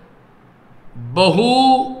he,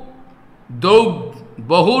 Bahu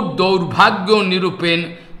daurbhagyo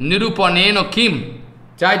nirupaneno kim."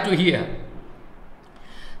 Try to hear.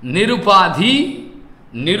 Nirupadhi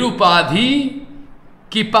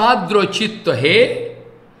kipadro chitta he,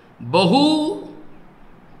 Bahu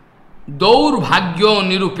daurbhagyo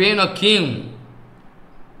nirupena kim,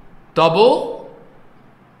 Tabo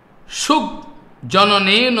shuk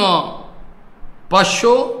jananena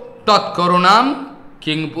pasho tat karunam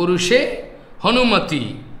king purushe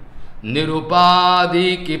Hanumati.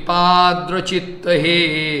 Nirupadi kipadra chitta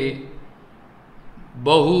he,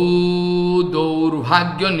 Bahu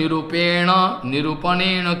daurbhagya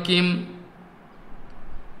nirupanena kim,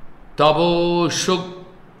 Tabo shuk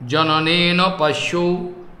jananena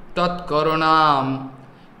pasho tat karunam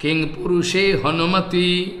king purushe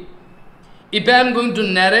Hanumati. if I am going to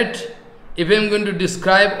narrate, if I am going to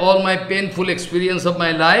describe all my painful experience of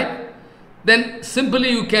my life, then simply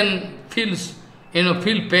you can feel,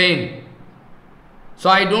 feel pain. So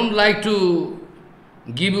I don't like to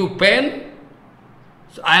give you pain.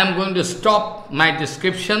 So I am going to stop my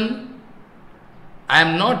description. I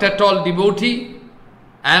am not at all devotee.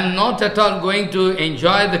 I am not at all going to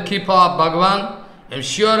enjoy the Kripa of Bhagavan. I am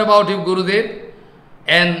sure about you, Gurudev.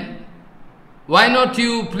 And why not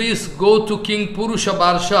you please go to King Purusha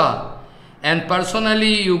Barsha and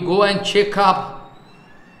personally you go and check up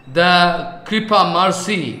the Kripa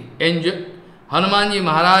mercy, Hanumanji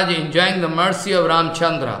Maharaj enjoying the mercy of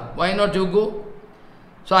Ramchandra. Why not you go?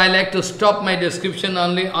 So I like to stop my description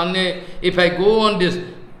only if I go on this,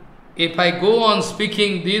 if I go on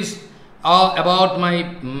speaking this about my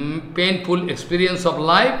painful experience of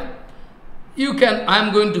life, you can, I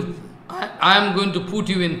am going to put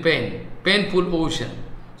you in pain, painful ocean.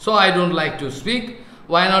 So I don't like to speak.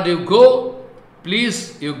 Why not you go?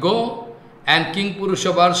 Please, you go. And King Purusha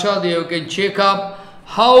Varsha, there you can check up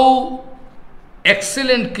how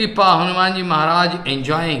excellent Kripa Hanumanji Maharaj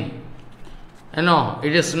enjoying.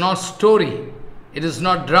 It is not story. It is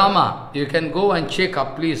not drama. You can go and check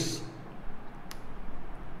up, please.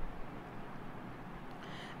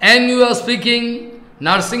 And you are speaking,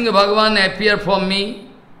 Narsinga Bhagavan appear for me,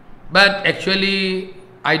 but actually,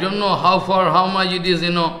 I don't know how far, how much it is,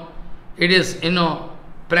 it is,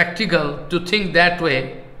 practical to think that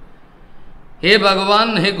way. Hey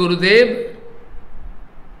Bhagavan, hey Gurudev,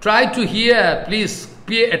 try to hear, please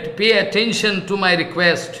pay attention to my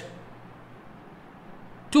request.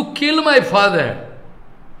 To kill my father,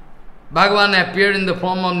 Bhagavan appeared in the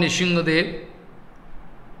form of Nishingadev.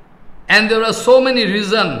 And there were so many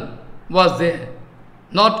reasons was there.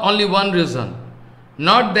 Not only one reason.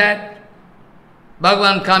 Not that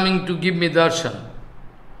Bhagavan coming to give me darshan.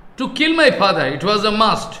 To kill my father, it was a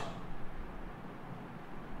must.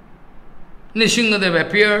 Nishingadev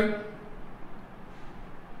appeared.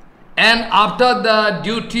 And after the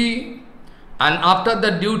duty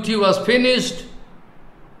was finished,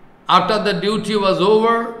 after the duty was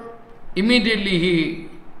over, immediately he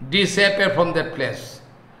disappeared from that place.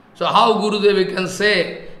 So how Gurudev can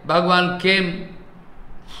say, Bhagavan came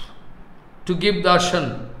to give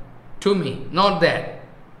darshan to me? Not that.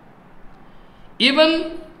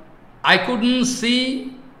 Even I couldn't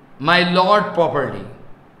see my Lord properly.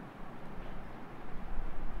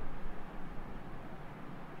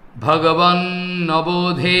 Bhagavan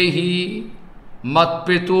nabodhehi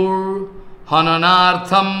matpritur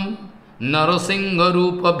hananartham narasingha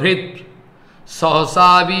rupa bhrit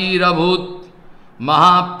sahasavirabhut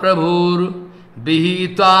Mahaprabhur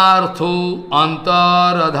vihitartho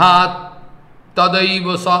antaradhat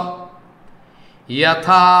tadaiva sa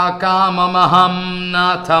yatha kamamaham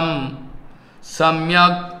natham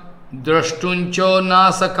samyak drashtuncho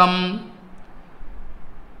nasakam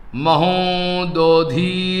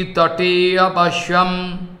mahododhi tate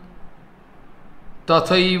apashyam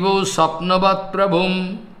tathaivo sapnavat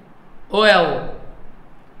prabhum. Well,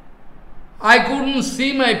 I couldn't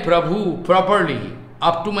see my Prabhu properly,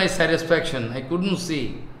 up to my satisfaction. I couldn't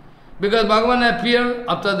see. Because Bhagavan appeared,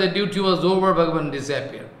 after the duty was over, Bhagavan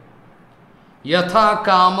disappeared. Yatha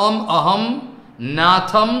kamam aham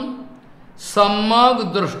natham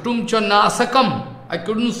sammag drashtum cha nasakam. I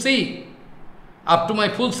couldn't see. Up to my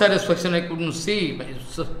full satisfaction, I couldn't see.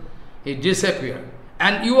 He disappeared.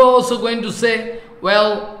 And you are also going to say,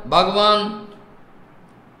 well, Bhagavan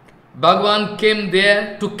came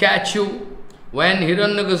there to catch you. When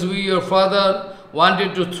Hiranyakasipu, your father,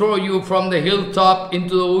 wanted to throw you from the hilltop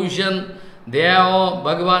into the ocean, there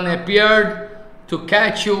Bhagavan appeared to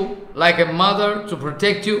catch you like a mother, to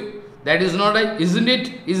protect you. That is not right, isn't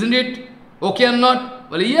it? Isn't it? Okay or not?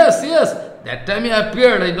 Well, yes. That time he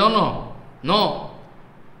appeared, I don't know. No.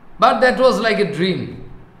 But that was like a dream.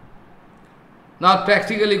 Not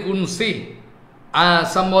practically couldn't see.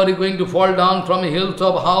 Somebody going to fall down from a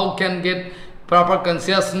hilltop, how can get proper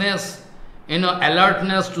consciousness,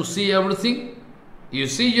 alertness to see everything? You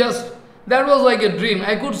see, just, that was like a dream.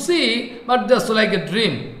 I could see, but just like a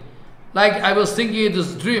dream. Like I was thinking it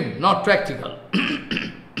is dream, not practical.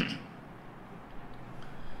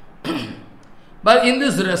 But in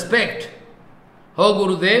this respect, oh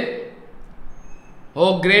Gurudev,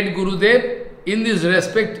 oh great Gurudev, in this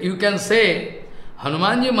respect you can say,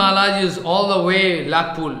 Hanumanji Maharaj is all the way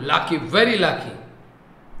lucky, very lucky.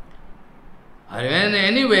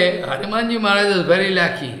 Anyway, Hanumanji Maharaj is very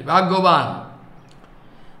lucky, Bhagavan.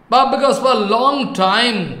 But because for a long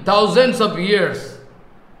time, thousands of years,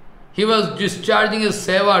 he was discharging his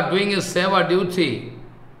seva, doing his seva duty.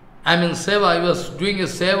 He was doing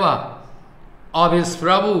his seva of his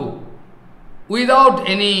Prabhu without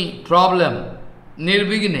any problem,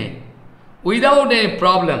 nirvighne, without any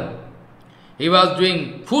problem. He was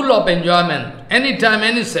doing full of enjoyment, anytime,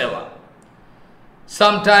 any seva.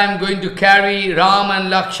 Sometime going to carry Ram and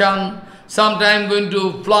Lakshan, sometime going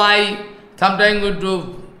to fly, sometime going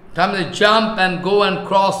to jump and go and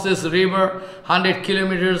cross this river, 100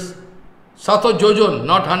 kilometers. Sato Jojon,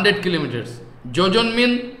 not 100 kilometers. Jojon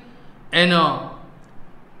means,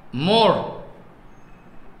 more.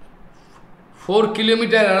 4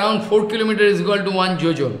 kilometers, around 4 kilometers is equal to 1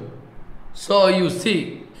 Jojon. So you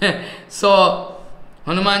see, so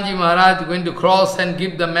Hanumanji Maharaj is going to cross and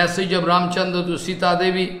give the message of Ramchandra to Sita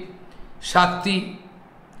Devi, Shakti.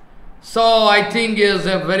 So I think he is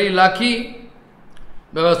very lucky,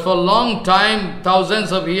 because for a long time,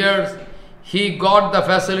 thousands of years, he got the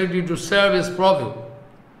facility to serve his Prabhu.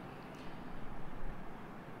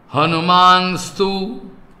 Hanumanstu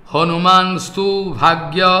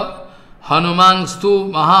bhagya,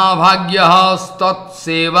 Hanumanstu mahabhagya stat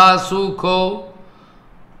seva sukho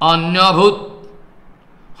anyabhut.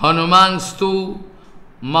 Hanumanstu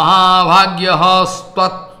mahabhagya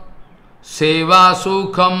stat seva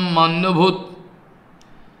sukham anyabhut.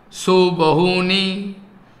 Subahuni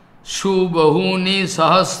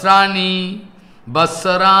sahasrani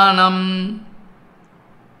vassaranam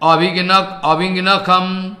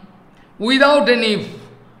abhignakam. Without any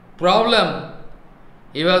problem,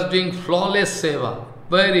 he was doing flawless seva.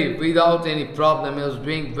 Without any problem, he was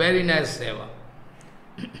doing very nice seva.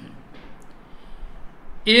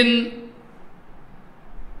 In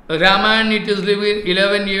Ramayana it is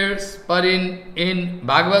 11 years, but in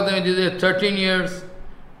Bhagavatam it is 13 years.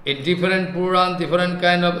 In different Puran, different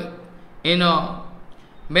kind of,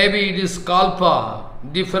 maybe it is Kalpa,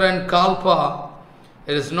 different Kalpa.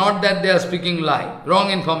 It is not that they are speaking lie,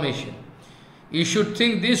 wrong information. You should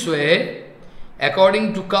think this way,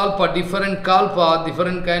 according to Kalpa, different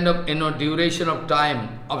kind of, duration of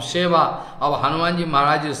time of Seva of Hanumanji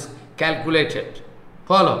Maharaj is calculated.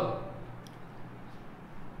 Follow.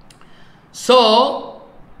 So,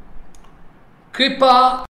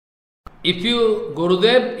 Kripa,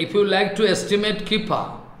 Gurudev, if you like to estimate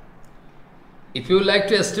Kripa,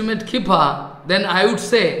 then I would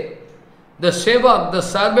say, the Sevak, the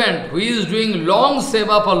servant who is doing long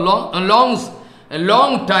Seva for a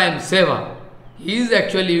long time Seva, he is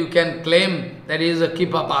actually, you can claim that he is a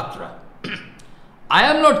Kripa Patra. I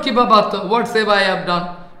am not Kripa Patra. What Seva I have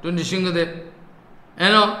done to Nishingadev?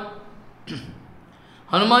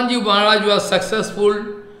 Hanumanji Maharaj was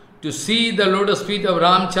successful to see the lotus feet of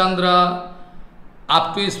Ramchandra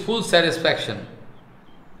up to his full satisfaction.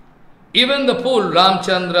 Even the full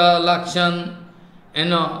Ramchandra, Lakshan,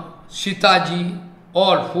 Sitaji,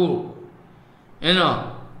 all full.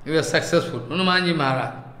 He was successful. Hanumanji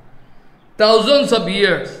Maharaj. Thousands of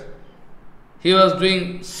years he was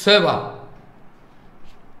doing seva.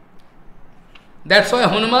 That's why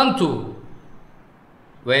Hanuman too,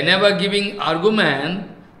 whenever giving argument,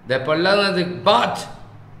 the Prahlad is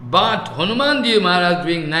but Hanumanji Maharaj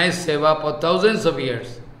doing nice seva for thousands of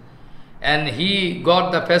years. And he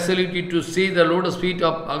got the facility to see the lotus feet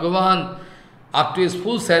of Bhagavan up to his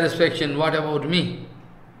full satisfaction. What about me?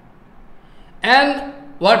 And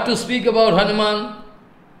what to speak about Hanuman?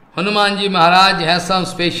 Hanumanji Maharaj has some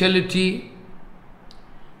speciality.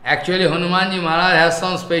 Actually, Hanumanji Maharaj has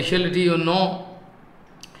some speciality,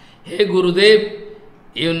 Hey Gurudev,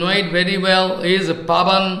 you know it very well. He is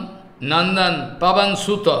Pavan Nandan, Pavan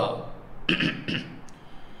Sutta.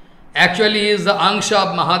 Actually, he is the Angsha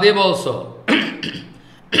of Mahadev also.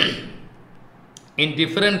 In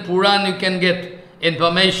different Puran you can get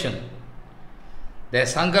information. There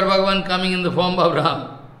is Shankar Bhagavan coming in the form of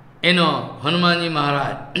Ram. Hanumanji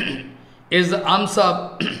Maharaj is the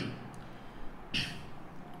Amsa.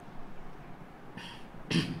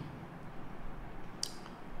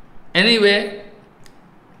 Anyway,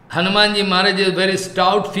 Hanumanji Maharaj is a very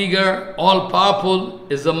stout figure, all powerful,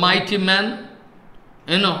 is a mighty man,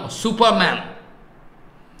 Superman.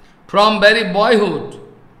 From very boyhood,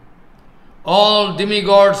 all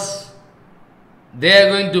demigods, they are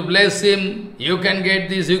going to bless him. You can get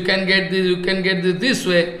this, you can get this, you can get this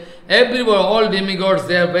way. Everywhere, all demigods,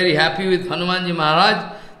 they are very happy with Hanumanji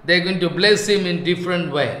Maharaj. They are going to bless him in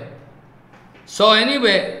different way. So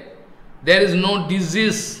anyway, there is no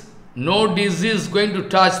disease going to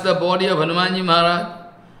touch the body of Hanumanji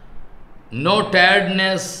Maharaj. No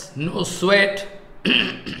tiredness, no sweat,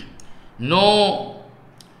 no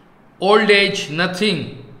old age,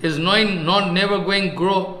 nothing. Is never going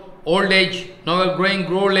grow old age, never growing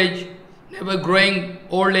old age, never growing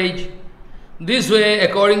old age. This way,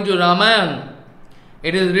 according to Ramayana,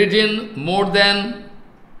 it is written more than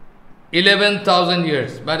 11,000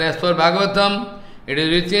 years. But as per Bhagavatam, it is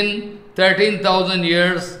written 13,000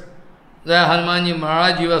 years that Hanumanji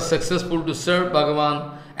Maharaj, he was successful to serve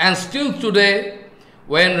Bhagavan. And still today,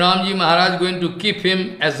 when Ramji Maharaj is going to keep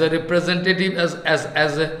him as a representative, as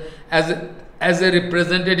a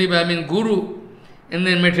representative, I mean Guru, in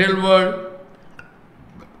the material world,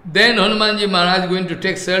 then Hanumanji Maharaj is going to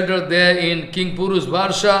take shelter there in King Purush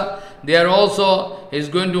Varsha. There also is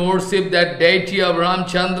going to worship that deity of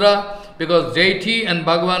Ramchandra, because deity and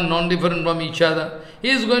Bhagavan non-different from each other. He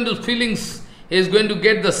is going to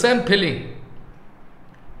get the same feeling.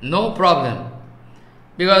 No problem.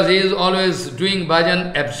 Because he is always doing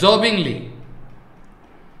bhajan absorbingly.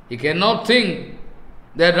 He cannot think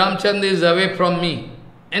that Ramchandra is away from me.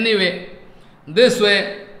 Anyway, this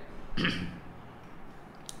way,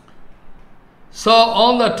 so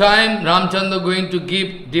all the time Ramchandra going to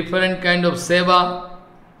give different kind of seva,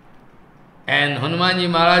 and Hanumanji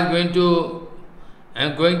Maharaj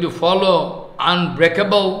going to follow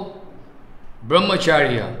unbreakable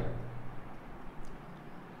brahmacharya.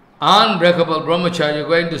 Unbreakable brahmacharya,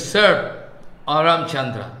 going to serve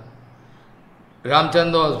Ramchandra.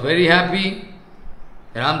 Ramchandra was very happy.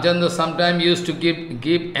 Ramchandra sometimes used to give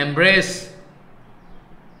embrace.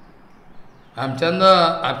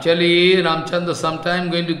 Ramchandra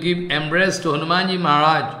sometimes going to give embrace to Hanumanji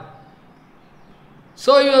Maharaj.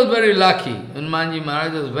 So he was very lucky. Hanumanji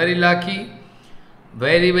Maharaj was very lucky.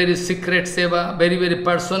 Very, very secret seva, very, very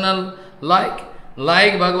personal, like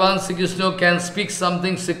Bhagavan Sri Krishna can speak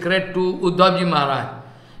something secret to Uddhavji Maharaj,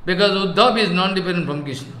 because Uddhav is non-dependent from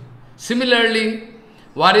Krishna. Similarly,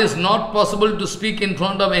 what is not possible to speak in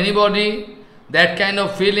front of anybody, that kind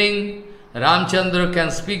of feeling, Ramchandra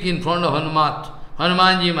can speak in front of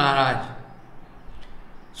Hanumanji Maharaj.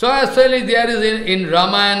 So actually there is in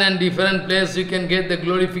Ramayana and different places you can get the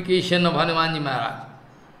glorification of Hanumanji Maharaj.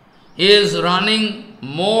 He is running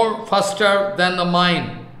more faster than the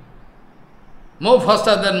mind. More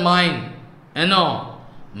faster than mine, you know.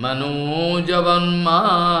 Manujavan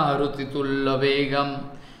marutitulla vegam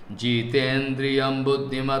jitendriyam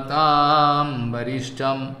buddhimatam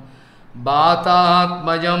varishtam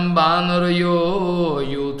bhatatmajam banarayo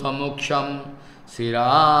yuthamuksham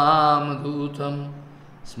siram dutam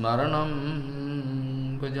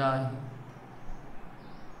smaranam bhajai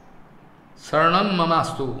saranam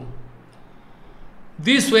mamastu.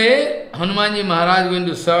 This way, Hanumanji Maharaj is going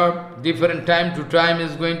to serve, different time to time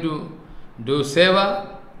is going to do seva.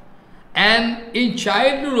 And in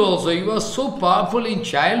childhood also, he was so powerful in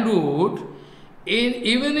childhood,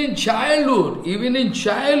 even in childhood, he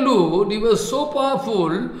was so powerful.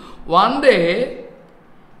 One day,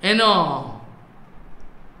 Anjana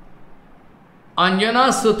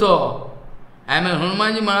Sutta,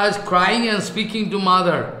 Hanumanji Maharaj crying and speaking to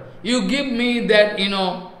mother, you give me that,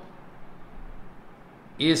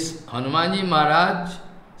 is Hanumanji Maharaj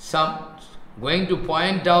going to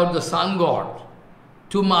point out the sun god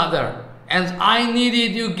to mother, and I need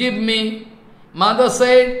it, you give me. Mother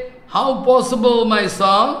said, how possible, my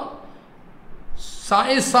son?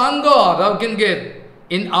 Is sun god, how can get?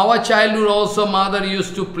 In our childhood also mother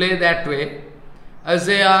used to play that way. I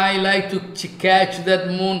say, I like to catch that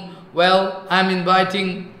moon. Well, I am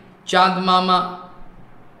inviting Chand Mama,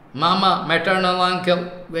 maternal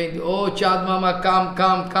uncle, oh Chand Mama, come,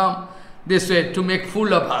 this way, to make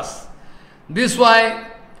fool of us. This why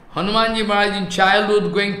Hanumanji Maharaj in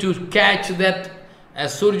childhood going to catch that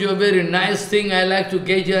Surya, very nice thing, I like to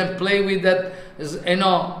catch and play with that,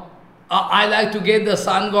 I like to get the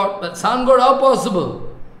sun god. But sun god, how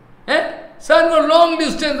possible? Sun god, long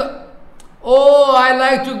distance. Oh, I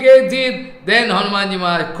like to get it. Then Hanumanji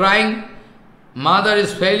Maharaj crying. Mother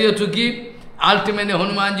is failure to give. Ultimately,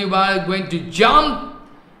 Hanumanji Maharaj going to jump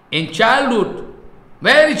in childhood,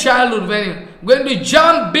 very childhood, going to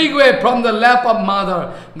jump big way from the lap of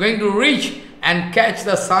mother, going to reach and catch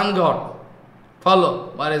the sun god.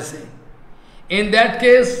 Follow what I say. In that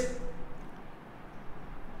case,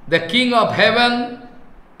 the king of heaven,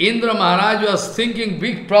 Indra Maharaj, was thinking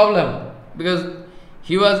big problem, because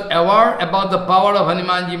he was aware about the power of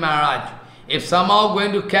Hanumanji Maharaj. If somehow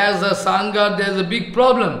going to catch the sun god, there is a big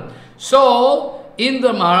problem. So,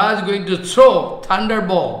 Indra Maharaj going to throw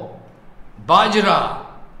thunderbolt, Bajra.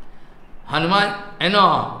 Hanuman,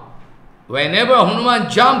 whenever Hanuman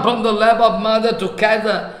jumped from the lap of mother to catch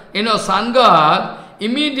the, sun god,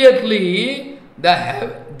 immediately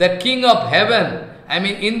the king of heaven,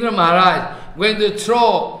 Indra Maharaj, going to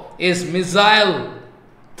throw his missile,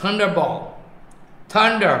 thunderbolt,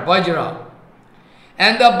 thunder, Bajra.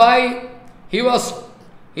 And he was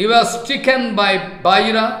stricken by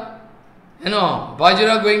Bajra.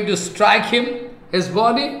 Vajra going to strike him, his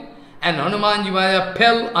body, and Hanumanji Maharaj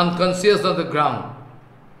fell unconscious on the ground.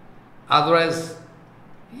 Otherwise,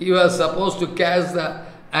 he was supposed to catch the,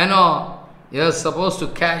 he was supposed to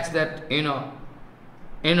catch that,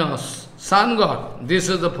 sun god. This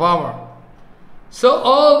is the power. So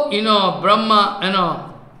all,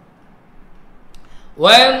 Brahma,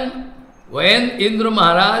 when Indra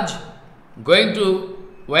Maharaj going to,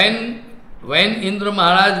 when Indra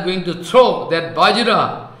Maharaj going to throw that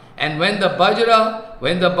Bajra, and when the Bajra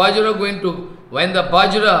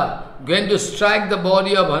going to strike the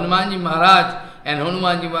body of Hanumanji Maharaj, and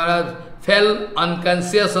Hanumanji Maharaj fell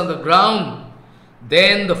unconscious on the ground,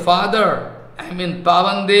 then the father,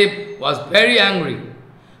 Pavandev, was very angry.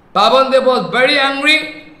 Pavandev was very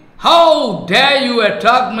angry. How dare you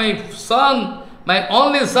attack my son, my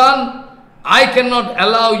only son? I cannot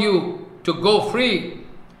allow you to go free.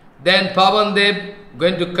 Then Pavandev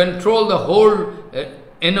going to control the whole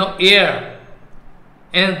air.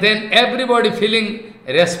 And then everybody feeling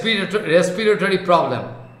respiratory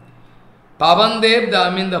problem. Pavandev,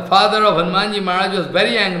 the father of Hanumanji Maharaj, was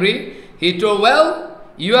very angry. He told, well,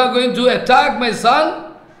 you are going to attack my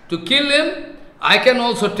son, to kill him. I can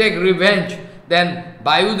also take revenge. Then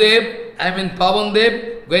Vayudev,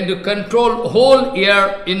 Pavandev, going to control whole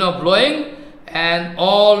air, blowing, and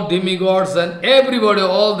all demigods and everybody,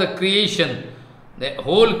 all the creation, the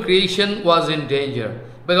whole creation was in danger.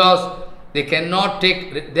 Because they cannot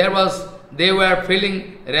take, they were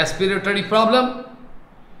feeling respiratory problem.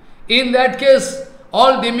 In that case,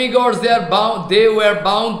 all demigods, they were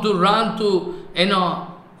bound to run to,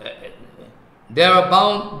 they were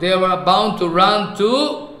bound to run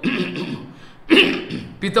to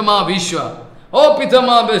Pitama Vishwa. Oh,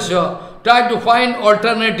 Pitama Vishwa, try to find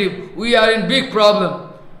alternative. We are in big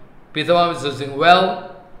problem. Pitama Vishwa is saying,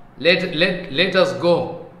 well, let us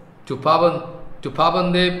go to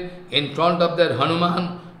Pavandev in front of that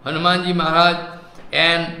Hanumanji Maharaj,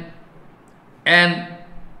 and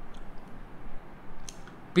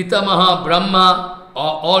Pitamaha, Brahma,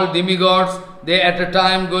 all demigods, they at a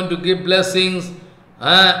time going to give blessings.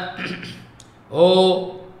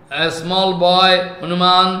 Oh, a small boy,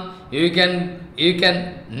 Hanuman, you can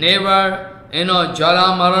never,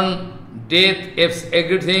 Jara Maran, death, if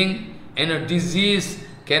everything, disease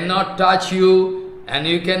cannot touch you, and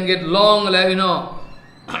you can get long life,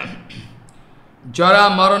 Jara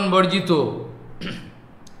Maran Varjito.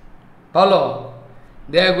 Follow.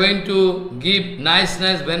 They are going to give nice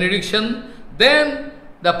benediction. Then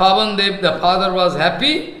the Pavandev, the father, was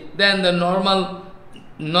happy. Then the normal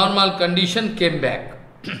condition came back.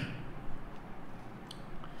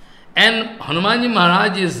 And Hanumanji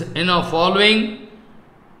Maharaj is, following,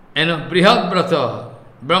 Brihad Bhagavatamrita,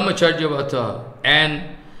 Brahmacharya Bhata, and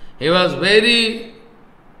he was very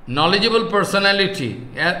knowledgeable personality,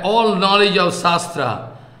 all knowledge of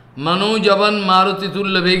Shastra. Manu Javan Maruti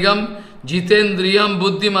Tulla Begam Jitendriyam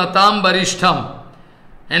Buddhimatam Varishtham.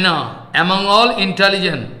 Among all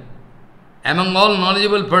intelligent, among all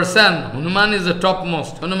knowledgeable person, Hanuman is the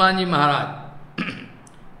topmost, Hanumanji Maharaj.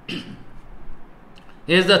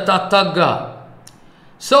 He is the Tattagga.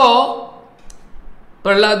 So,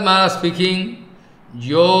 Prahlad Maharaj speaking,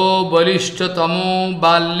 Jo Balishtatamo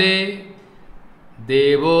Balle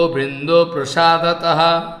Devo Brindo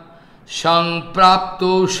Prasadataha Shang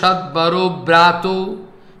Prapto Shadbaro Brato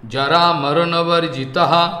Jara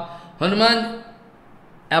Maranavarjitaha. Hanuman,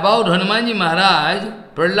 about Hanumanji Maharaj,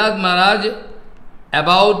 Prahlad Maharaj,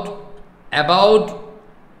 about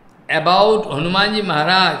Hanumanji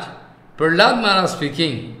Maharaj, Prahlad Maharaj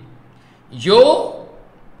speaking, Yo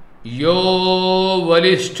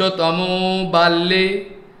Valishtatamo Balle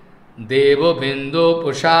Devo Bindo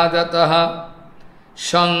Prasadataha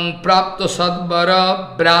Shang Prapto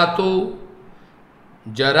Sadbara Brato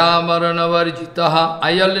Jara Marana Varjitaha.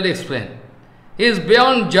 I already explained. He is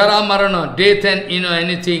beyond Jara Marana, death and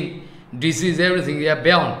anything, disease, everything. They are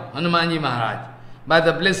beyond Hanumanji Maharaj. By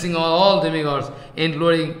the blessing of all demigods,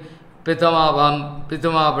 including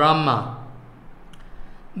Pitama Brahma.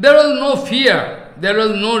 There was no fear, there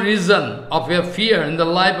was no reason of your fear in the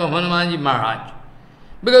life of Hanumanji Maharaj.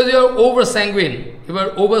 Because you are over-sanguine, you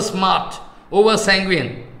are over-smart,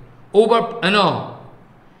 over-sanguine,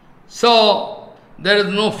 So, there is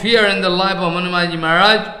no fear in the life of Hanumanji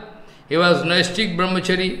Maharaj. He was Naistik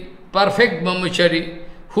Brahmachari, perfect Brahmachari,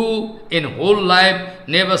 who in whole life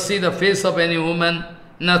never see the face of any woman,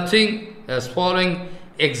 nothing, as following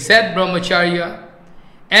exact Brahmacharya.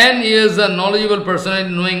 And he is a knowledgeable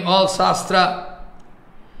person knowing all Shastra.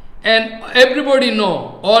 And everybody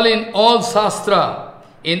know, in all Shastra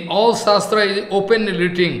is openly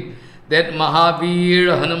written that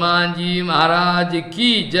Mahavir Hanumanji Maharaj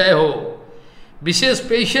ki jai ho.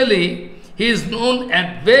 Especially, he is known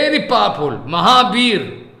as very powerful,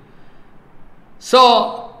 Mahavir.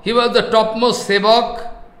 So, he was the topmost sevak.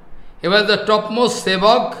 He was the topmost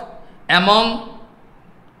sevak among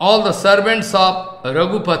all the servants of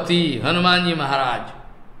Raghupati, Hanumanji Maharaj.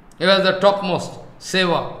 He was the topmost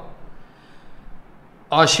sevak.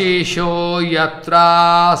 Ashesho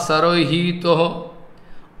yatra sarohito,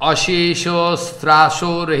 ashesho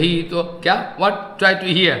strasho rahito. Kya? What? Try to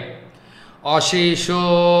hear. Ashesho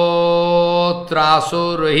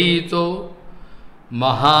traso rahito,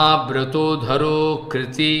 mahabrato dharo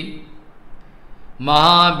kriti,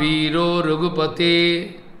 mahaviro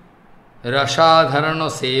raghupate, rasadharana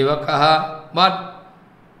sevakaha. But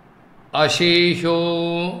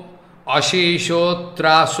ashesho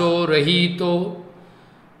traso rahito,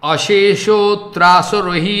 ashesho traso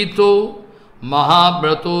rahito,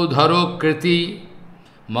 mahabrato dharo kriti,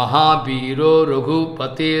 mahaviro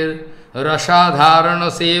raghupatir rasadharana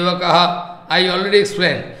sevakaha. I already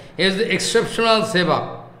explained. He is the exceptional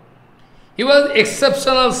sevak. He was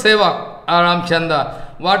exceptional sevak,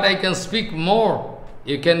 Ramchandra. What I can speak more,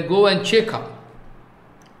 you can go and check up.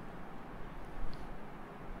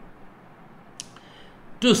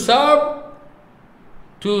 To serve,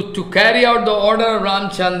 to carry out the order of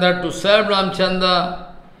Ramchandra, to serve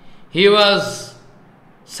Ramchandra, he was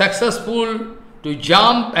successful to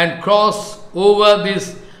jump and cross over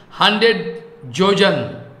this 100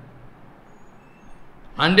 jojan.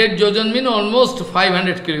 100 jojan means almost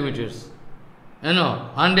 500 kilometers.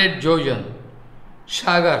 100 jojan.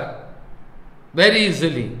 Sagar. Very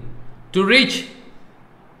easily. To reach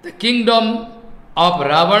the kingdom of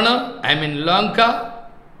Ravana, Lanka,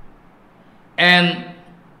 and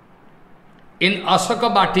in Asaka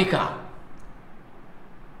Batika,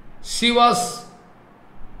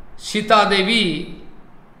 Sita Devi,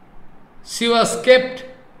 she was kept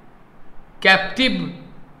captive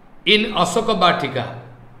in Asaka Batika,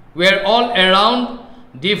 where all around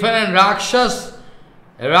different Rakshas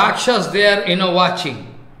they are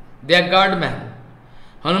watching, they are guardmen.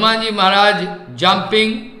 Hanumanji Maharaj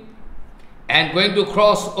jumping and going to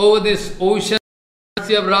cross over this ocean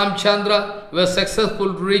of Ramchandra, was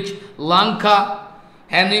successful to reach Lanka,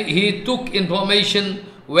 and he took information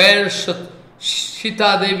where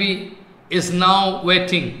Sita Devi is now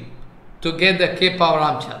waiting to get the cape of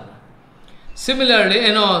Ramchandra.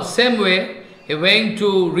 Similarly, same way, he went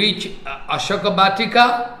to reach Ashoka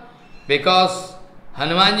Batika, because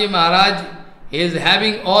Hanumanji Maharaj is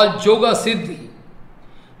having all Yoga Siddhi.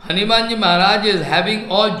 Hanumanji Maharaj is having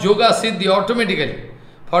all Yoga Siddhi automatically.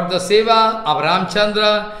 For the seva of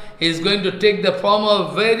Ramchandra, he is going to take the form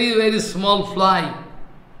of a very, very small fly.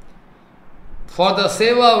 For the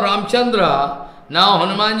seva of Ramchandra, now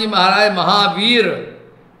Hanumanji Maharaj Mahavir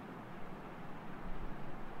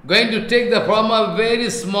going to take the form of a very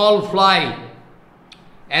small fly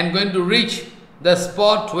and going to reach the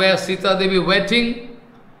spot where Sita Devi waiting,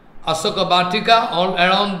 Ashoka Batika, all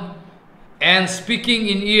around, and speaking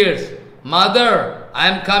in ears, Mother, I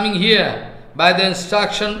am coming here by the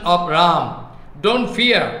instruction of Ram. Don't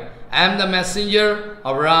fear, I am the messenger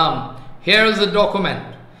of Ram. Here is the document.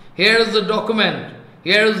 Here is the document.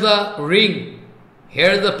 Here is the ring.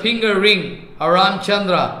 Here is the finger ring of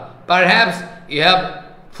Ramchandra. Perhaps you have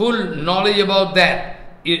full knowledge about that.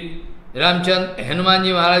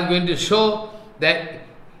 Hanumanji Maharaj is going to show that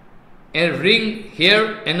a ring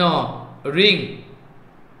here, ring,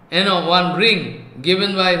 one ring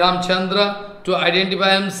given by Ramchandra to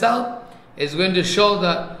identify himself, is going to show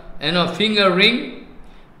the finger ring,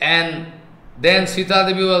 and then Sita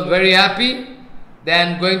Devi was very happy,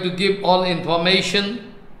 then going to give all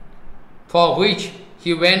information for which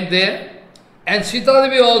he went there, and Sita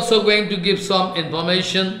Devi also going to give some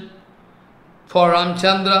information for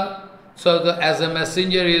Ramchandra. So as a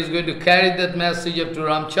messenger, he is going to carry that message up to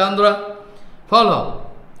Ramchandra.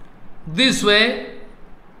 Follow. This way,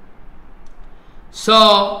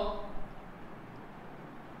 so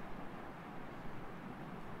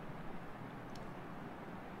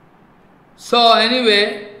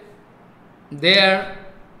anyway, there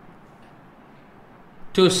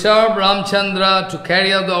to serve Ramchandra, to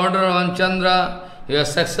carry out the order of Ramchandra, he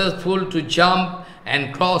was successful to jump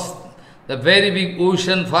and cross the very big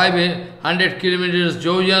ocean, 500 kilometers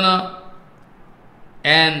Jojana,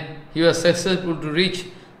 and he was successful to reach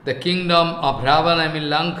the kingdom of Ravana,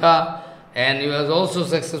 Lanka, and he was also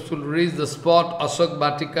successful to reach the spot Ashoka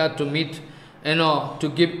Batika to meet, to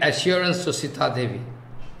give assurance to Sita Devi.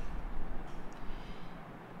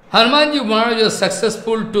 Hanumanji Maharaj was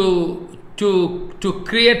successful to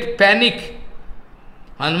create panic.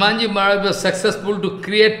 Hanumanji Maharaj was successful to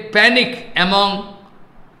create panic among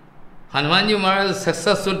Hanumanji Maharaj was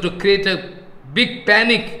successful to create a big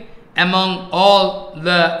panic among all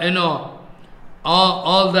the,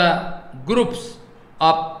 all the groups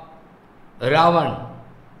of Ravan.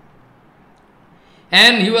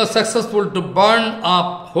 And he was successful to burn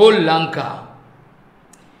up whole Lanka.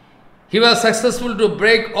 He was successful to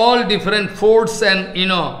break all different forts and,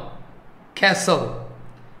 castle.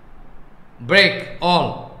 Break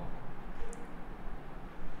all.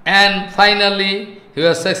 And finally, he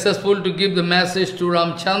was successful to give the message to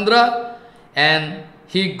Ramchandra, and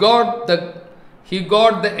he got the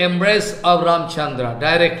embrace of Ramchandra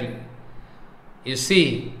directly. You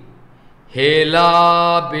see,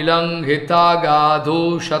 Hela bilanghita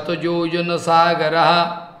gadhu shatajojana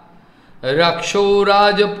sagaraha raksho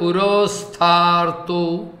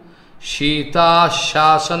rajapurostharto shita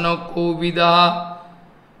shasana kovidaha.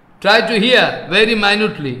 Try to hear very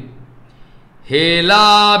minutely.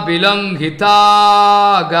 Hela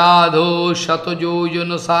bilanghita gadho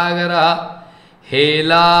shatajojana sagaraha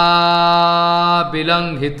Hela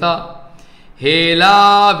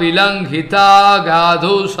bilanghita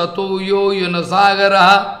gadho satoyo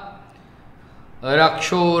yanasagaraha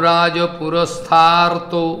raksho raja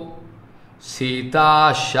purastharto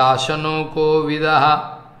sita shasano ko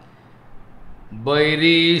vidaha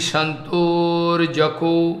vairi santur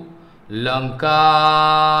jako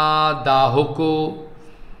lanka dahuko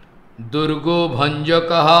durgo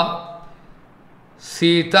bhanjakaha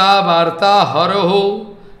Sita Varta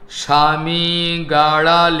Haraho Shami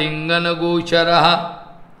Gada Lingana Gocharaha.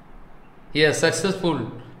 He is successful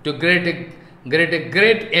to create a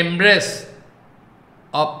great embrace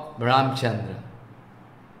of Ramchandra.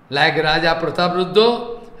 Like Raja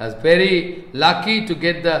Pratapruddo was very lucky to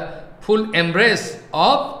get the full embrace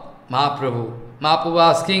of Mahaprabhu. Mahaprabhu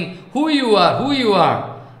asking, who you are, who you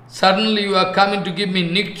are? Suddenly you are coming to give me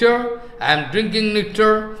nectar, I am drinking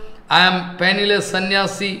nectar. I am penniless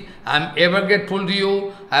sannyasi, I am ever grateful to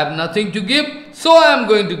you, I have nothing to give, so I am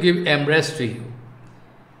going to give embrace to you.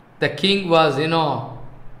 The king was, the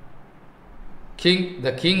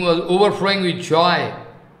king was overflowing with joy.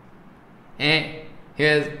 And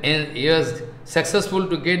he was successful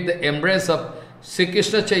to get the embrace of Sri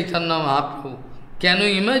Krishna Chaitanya Mahaprabhu. Can you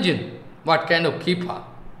imagine what kind of keeper?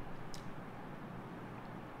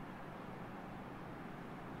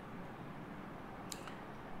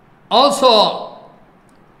 Also,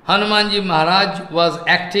 Hanumanji Maharaj was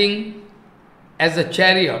acting as a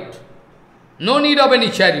chariot. No need of any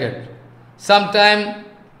chariot. Sometime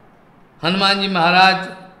Hanumanji Maharaj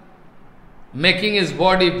making his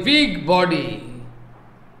body, big body,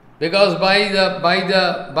 because by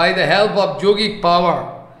the help of yogic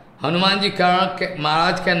power, Hanumanji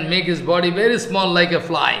Maharaj can make his body very small like a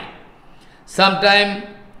fly. Sometime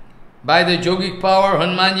by the yogic power,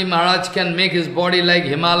 Hanumanji Maharaj can make his body like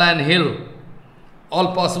Himalayan hill.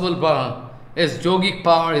 All possible power. His yogic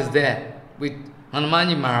power is there with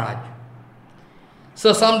Hanumanji Maharaj.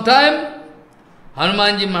 So sometime,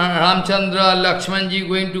 Hanumanji Maharaj, Ramchandra, Lakshmanji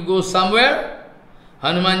going to go somewhere.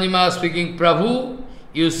 Hanumanji Maharaj speaking, Prabhu,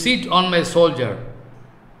 you sit on my soldier.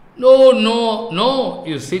 No,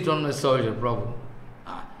 you sit on my soldier, Prabhu.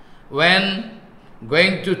 When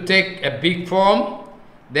going to take a big form,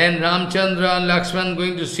 then Ramchandra and Lakshman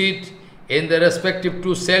going to sit in the respective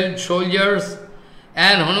two soldiers,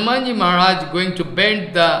 and Hanumanji Maharaj going to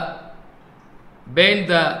bend the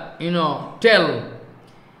tail,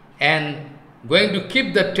 and going to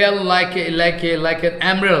keep the tail like an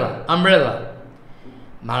umbrella.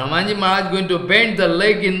 Hanumanji Maharaj going to bend the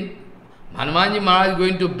leg in. Hanumanji Maharaj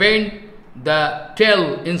going to bend the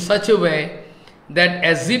tail in such a way that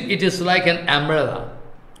as if it is like an umbrella.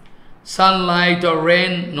 Sunlight or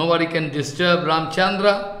rain, nobody can disturb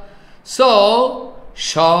Ramchandra. So,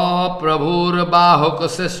 Sha Prabhur Bahaka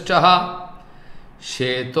Seshtaha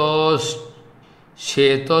Shetos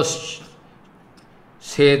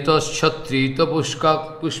Chatrita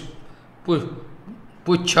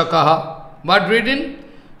Puchakaha. What written?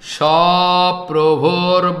 Sha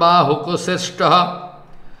Prabhur Bahaka Seshtaha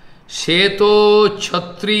Sheto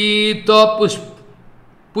Chatrita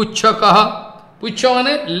Puchakaha. Pucha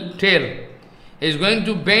means tail. He is going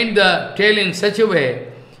to bend the tail in such a way,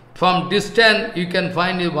 from distance you can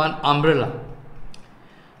find one umbrella.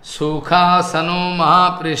 Sukha Sano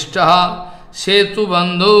Mahaprishtaha Setu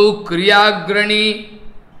Bandhu Kriyagrani.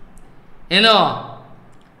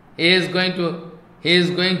 He is going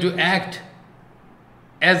to act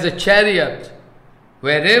as a chariot.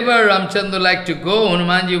 Wherever Ramchandra like to go,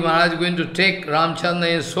 Hanumanji Maharaj is going to take Ramchandra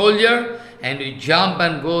as soldier, and we jump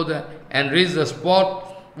and go there and reach the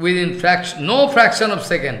spot within no fraction of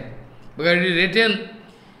second. Because it is written,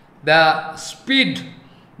 the speed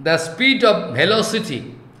of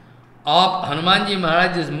velocity of Hanumanji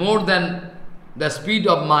Maharaj is more than the speed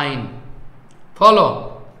of mind.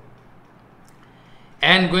 Follow.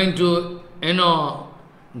 And going to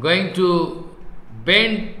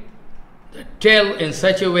bend the tail in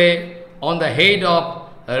such a way on the head of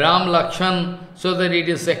Ram Lakshan so that it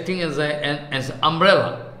is acting as an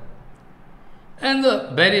umbrella. And the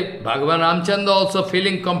very Bhagavan Ramchandra also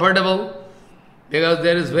feeling comfortable because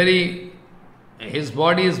his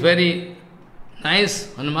body is very nice,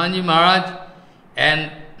 Hanumanji Maharaj,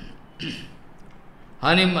 and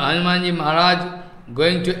Hanumanji Maharaj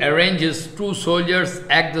going to arrange his 2 soldiers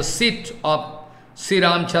at the seat of Sri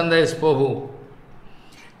Ramchandra as Prabhu.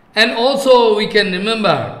 And also we can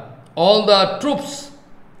remember all the troops,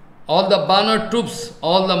 all the banner troops,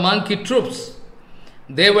 all the monkey troops,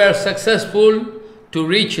 they were successful to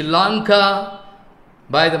reach Lanka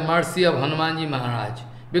by the mercy of Hanumanji Maharaj.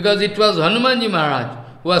 Because it was Hanumanji Maharaj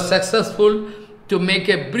who was successful to make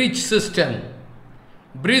a bridge system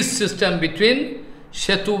between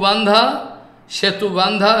Setubandha,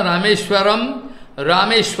 Rameshwaram,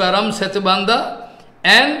 Setubandha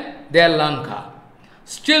and their Lanka.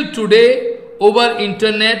 Still today, over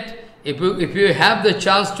internet, if you have the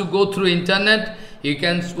chance to go through internet, you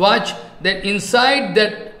can watch that inside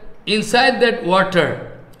that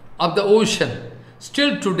water of the ocean,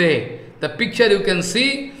 still today, the picture you can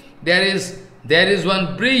see, there is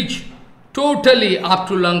one bridge totally up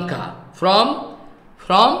to Lanka from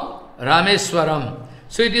Rameswaram.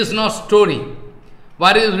 So it is not story.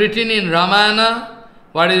 What is written in Ramayana,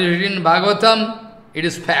 what is written in Bhagavatam, it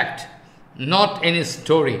is fact, not any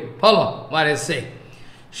story. Follow what I say.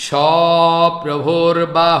 Sha prabhor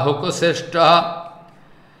bahoko seshta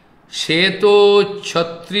sheto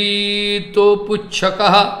chhatri to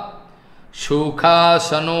puchchakaha shukha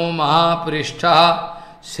sano mahaprishtaha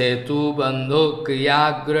setu bandho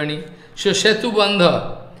kriyagrani. So setu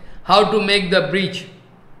bandha, how to make the bridge.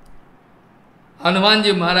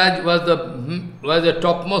 Hanumanji Maharaj was the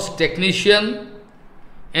topmost technician,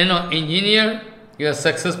 engineer. He was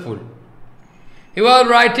successful. He was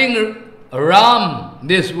writing Ram,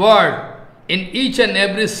 this word, in each and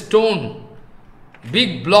every stone,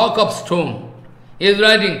 big block of stone. He is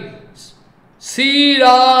writing Sri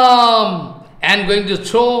Ram and going to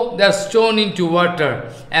throw the stone into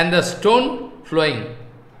water and the stone flowing.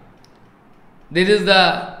 This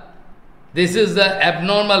is the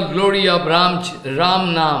abnormal glory of Ram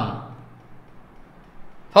Nam.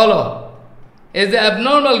 Follow. It's the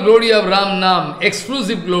abnormal glory of Ram Nam,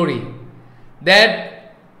 exclusive glory.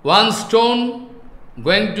 That one stone,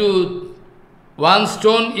 if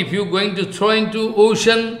you're going to throw into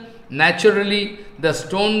ocean, naturally the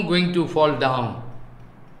stone going to fall down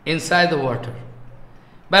inside the water.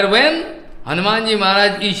 But when Hanumanji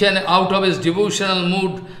Maharaj, each and out of his devotional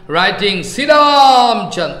mood, writing Siram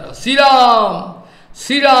Chandra, Siram,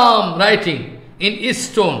 Siram, writing in each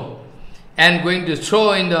stone and going to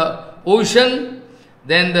throw in the ocean,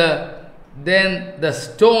 then the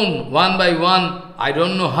stone one by one, I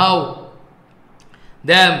don't know how,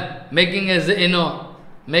 they are making as they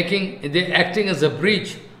acting as a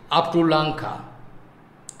bridge up to Lanka.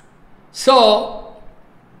 So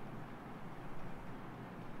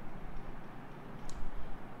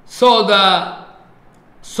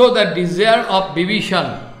the desire of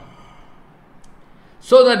Vibhishan,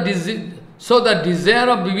 so the desire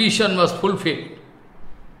of Vibhishan was fulfilled,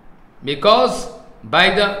 because by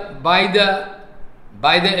the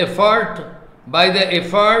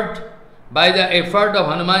effort of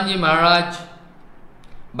Hanumanji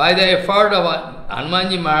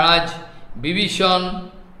Maharaj,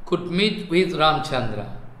 Vibhishan could meet with Ramchandra.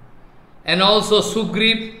 And also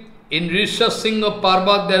Sugriv, in Rishasingha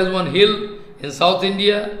Parbat, there is one hill in South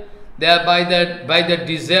India. There by the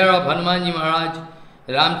desire of Hanumanji Maharaj,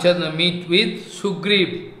 Ramchandra meet with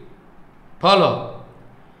Sugriv. Follow.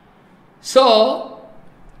 So,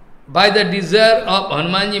 by the desire of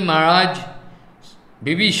Hanumanji Maharaj,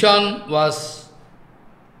 Vibhishan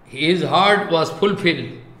his heart was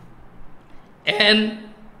fulfilled. And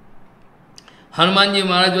Hanumanji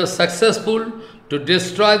Maharaj was successful to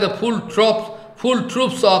destroy the full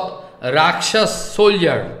troops of Rakshas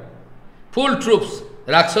soldier. Full troops,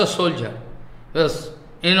 Rakshas soldier. Yes,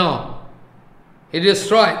 he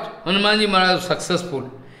destroyed. Hanumanji Maharaj was successful.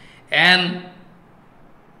 And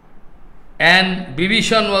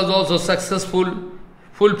Vibhishan was also successful,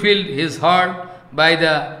 fulfilled his heart by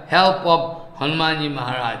the help of Hanumanji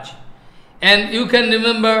Maharaj. And you can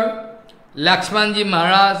remember Lakshmanji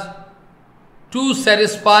Maharaj, to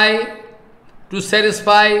satisfy to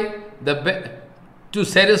satisfy the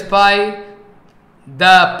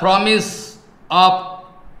promise of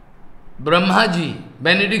Brahmaji,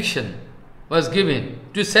 benediction was given,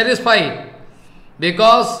 to satisfy it.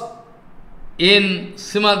 Because in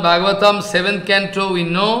Srimad Bhagavatam, 7th canto, we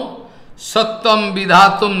know, Sattam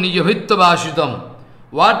vidhatum nijabhitta vashitam.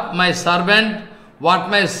 What my servant, what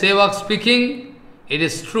my sevak speaking, it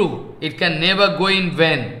is true. It can never go in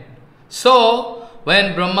vain. So,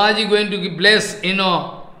 when Brahmaji going to bless,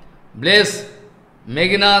 bless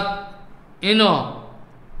Meghnad,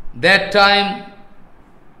 that time,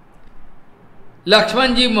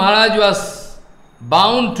 Lakshmanji Maharaj was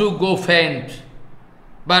bound to go faint.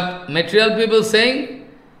 But material people saying,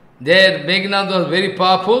 their Meghnad was very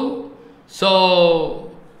powerful,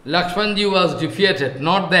 so Lakshmanji was defeated.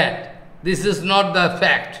 Not that. This is not the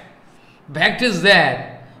fact. Fact is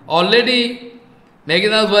that already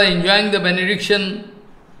Meghnad was enjoying the benediction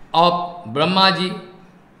of Brahmaji.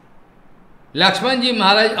 Lakshmanji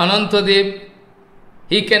Maharaj Anantadev,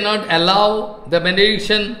 he cannot allow the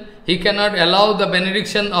benediction,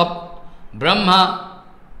 of Brahma.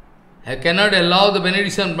 He cannot allow the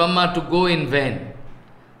benediction of Brahma to go in vain.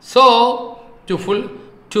 So,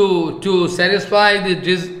 to satisfy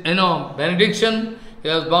this benediction, he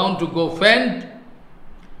was bound to go faint.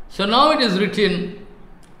 So now it is written,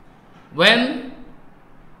 when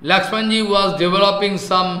Lakshmanji was developing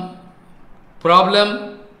some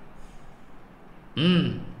problem,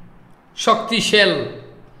 Shakti shell,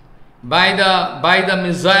 by the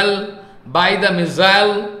missile,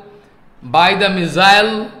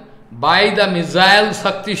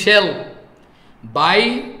 Shakti shell,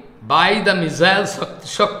 by the missile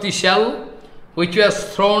Shakti shell, which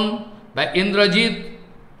was thrown by Indrajit.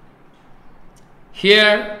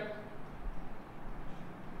 Here,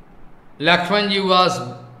 Lakshmanji was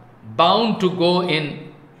bound to go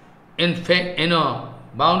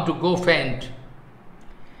bound to go faint.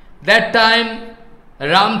 That time,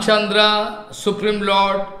 Ramchandra, Supreme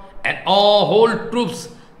Lord, and all whole troops,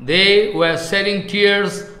 they were shedding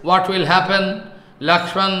tears. What will happen?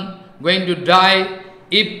 Lakshman going to die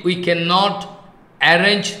if we cannot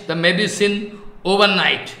arrange the medicine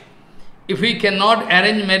overnight. If we cannot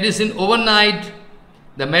arrange medicine overnight,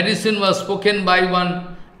 the medicine was spoken by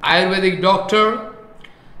one Ayurvedic doctor.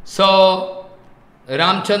 So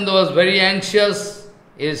Ramchandra was very anxious,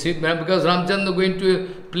 because Ramchandra going to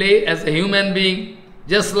play as a human being,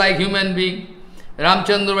 just like human being.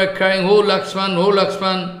 Ramchandra was crying, oh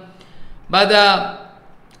Lakshman. But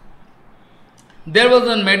there was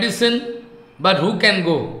a medicine, but who can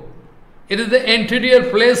go? It is the interior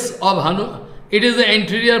place of It is the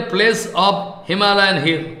interior place of Himalayan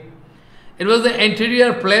hill. It was the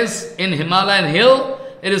interior place in Himalayan hill.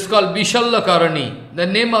 It is called Vishallakarani, the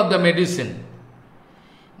name of the medicine.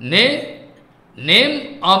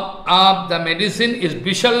 Name of the medicine is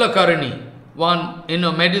Vishallakarani, one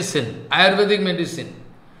medicine, Ayurvedic medicine.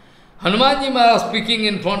 Hanumanji Maharaj speaking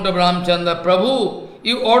in front of Ramchandra, Prabhu,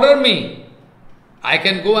 you order me, I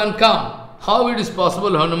can go and come. How it is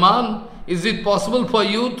possible, Hanuman? Is it possible for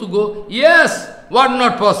you to go? Yes, what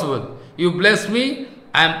not possible? You bless me,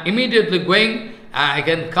 I am immediately going, I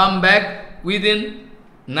can come back within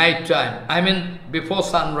night time. I mean before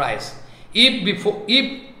sunrise. If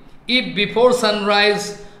before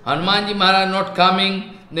sunrise Hanumanji Maharaj not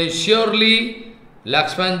coming, then surely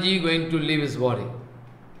Lakshmanji going to leave his body.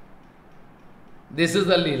 This is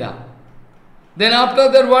the Leela. Then after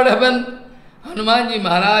that what happened? Hanumanji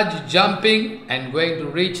Maharaj jumping and going to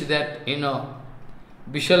reach that,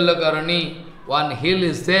 Vishallakarani, one hill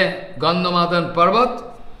is there, Gandhamadan Parvat,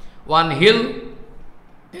 one hill,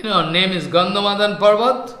 name is Gandhamadan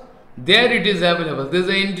Parvat, there it is available. This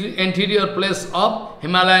is the interior place of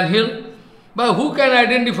Himalayan hill. But who can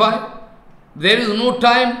identify? There is no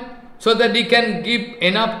time, so that he can give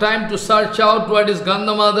enough time to search out what is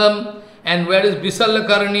Gandhamadam and where is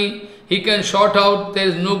Vishallakarani. He can sort out, there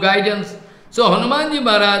is no guidance. So Hanumanji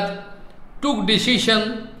Maharaj took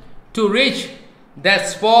decision to reach that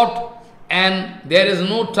spot, and there is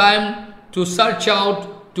no time to search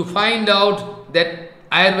out, to find out that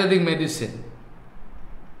Ayurvedic medicine.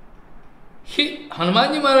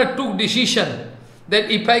 Hanumanji Maharaj took decision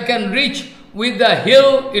that if I can reach with the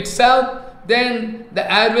hill itself, then the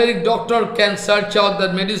Ayurvedic doctor can search out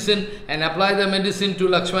that medicine and apply the medicine to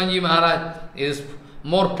Lakshmanji Maharaj. It is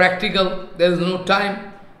more practical, there is no time.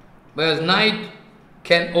 Whereas night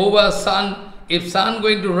can over sun. If sun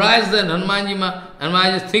going to rise, then Hanumanji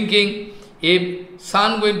Maharaj is thinking, if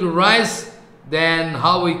sun going to rise, then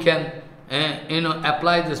how we can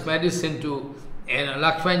apply this medicine to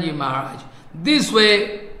Lakshmanji Maharaj. This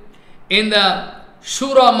way, in the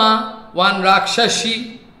Surama, one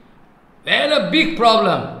Rakshasi. Very big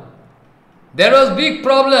problem. There was big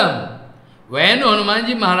problem. When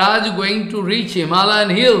Hanumanji Maharaj going to reach Himalayan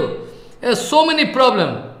hill, there are so many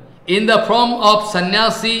problems. In the form of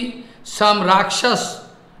sannyasi, some Rakshas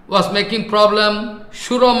was making problem.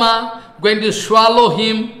 Shurama going to swallow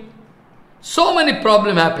him. So many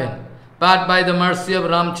problems happened. But by the mercy of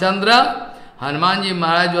Ramchandra, Hanumanji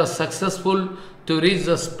Maharaj was successful to reach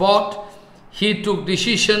the spot. He took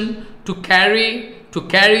decision to carry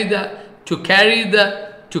the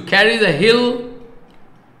hill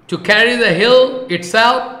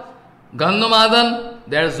itself. Gandhamadan,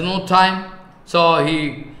 there is no time. So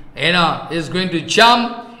he is going to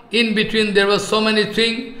jump. In between there was so many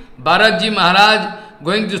things. Bharatji Maharaj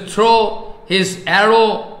going to throw his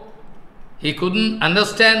arrow. He couldn't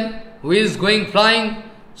understand who is going flying.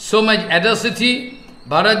 So much audacity.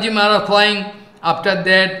 Bharatji Maharaj flying. After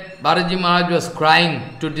that, Bharatji Maharaj was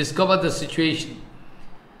crying to discover the situation.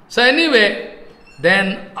 So anyway,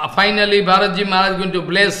 then finally Bharatji Maharaj going to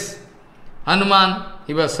bless Hanuman.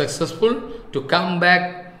 He was successful to come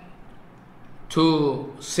back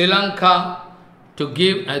to Sri Lanka to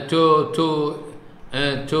give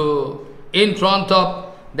in front of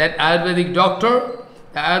that Ayurvedic doctor.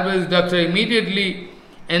 The Ayurvedic doctor immediately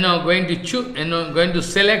going to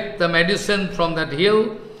select the medicine from that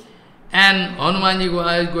hill, and Hanumanji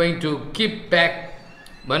Maharaj is going to keep back.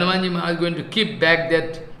 Hanumanji Maharaj is going to keep back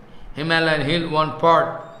that Himalayan hill one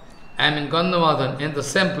part. Gandhamadan in the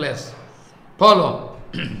same place. Follow.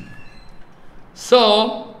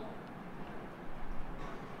 So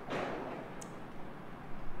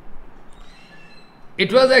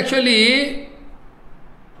it was actually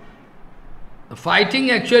fighting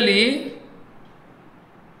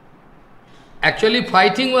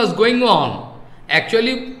fighting was going on.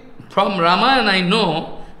 Actually, from Ramayana I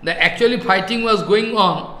know that actually fighting was going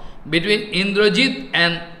on between Indrajit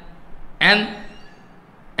and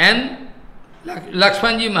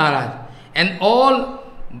Lakshmanji Maharaj. And all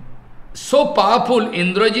so powerful,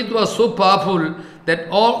 Indrajit was so powerful that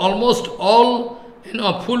almost all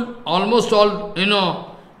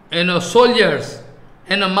soldiers,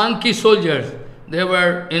 monkey soldiers, they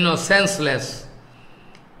were, senseless.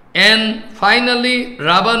 And finally,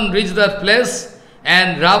 Ravan reached that place,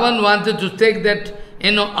 and Ravan wanted to take that,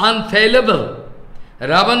 unfailable.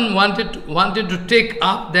 Ravan wanted to take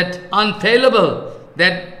up that unfailable,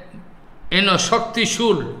 that, Shakti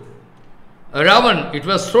Shul. Ravan, it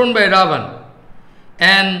was thrown by Ravan.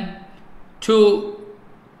 And to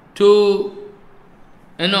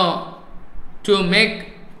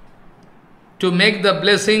make the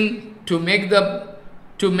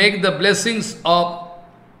blessings of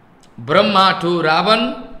Brahma to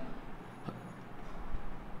Ravan,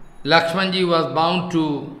 Lakshmanji was bound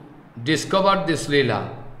to discover this Leela,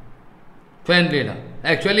 twin Leela.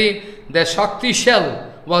 Actually, the Shakti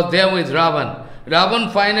shell was there with Ravan.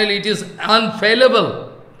 Ravan finally, it is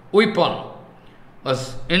unfailable weapon,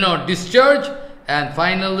 was, discharged, and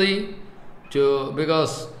finally,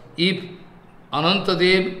 because if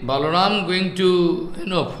Anantadev, Balaram going to,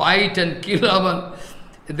 fight and kill Ravan,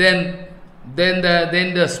 then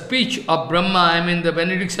the speech of Brahma, the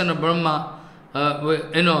benediction of Brahma,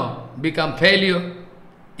 become failure,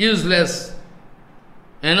 useless,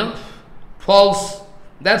 false.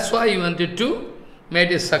 That's why he wanted to make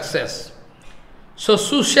a success. So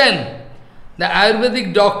Sushen, the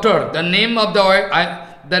Ayurvedic doctor, the name of the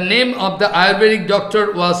Ayurvedic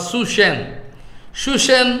doctor was Sushen.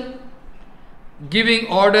 Sushen giving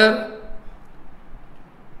order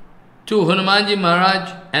to Hanumanji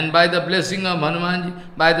Maharaj, and by the blessing of Hanumanji,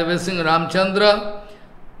 by the blessing of Ramchandra,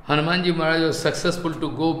 Hanumanji Maharaj was successful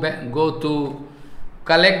to go to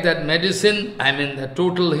collect that medicine, the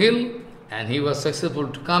total hill, and he was successful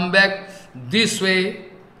to come back. This way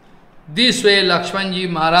Lakshmanji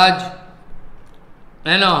Maharaj,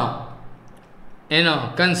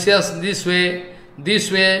 conscious this way,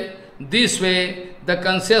 the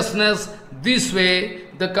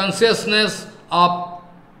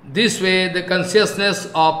consciousness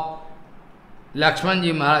of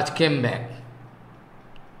Lakshmanji Maharaj came back.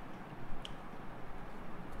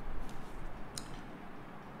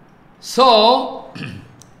 So,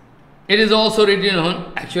 it is also written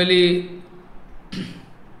on, actually,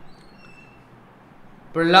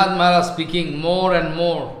 Prahlad Maharaj speaking more and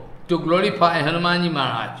more to glorify Hanumanji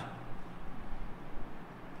Maharaj.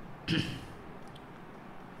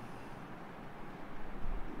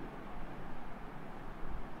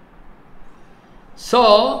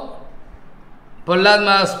 So, Prahlad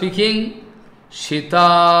Maharaj speaking,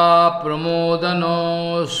 Sita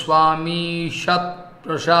Pramodano Swami Shat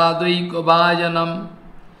Prasadaiko Bhajanam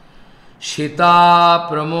Shita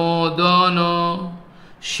pramodana,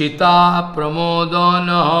 Shita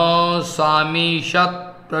pramodana, Sami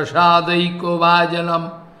shat prasadaiko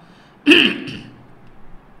vajanam,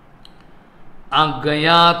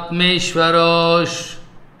 Agayatmeshvaro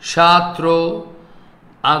shatro,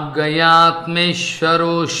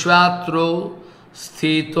 Agayatmeshvaro shatro,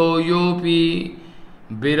 Sthito yopi,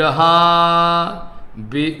 Viraha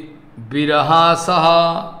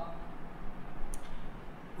saha.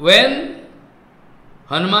 When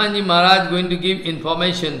Hanumanji Maharaj going to give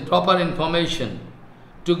information, proper information,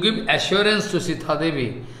 to give assurance to Sita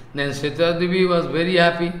Devi, then Sita Devi was very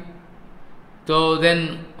happy. So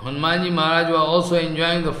then Hanumanji Maharaj was also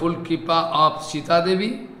enjoying the full kripa of Sita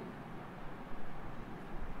Devi.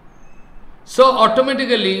 So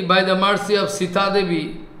automatically, by the mercy of Sita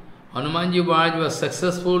Devi, Hanumanji Maharaj was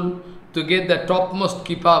successful to get the topmost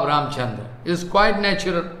kripa of Ramchandra. It is quite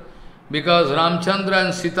natural, because Ramchandra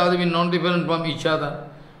and Sita Devi are not different from each other.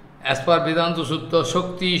 As per Vedanta Sutta,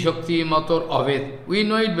 Shakti, Shakti, Mator, Aved. We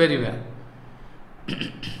know it very well.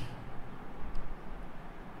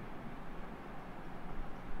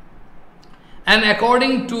 And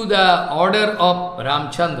according to the order of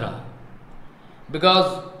Ramchandra,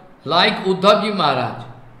 because like Uddhavji Maharaj,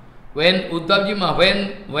 when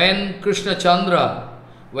Krishna Chandra,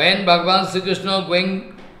 when Bhagavan Sri Krishna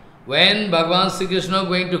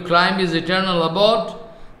going to climb his eternal abode,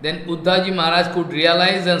 then Uddhavji Maharaj could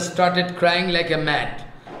realize and started crying like a mad.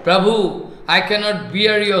 Prabhu, I cannot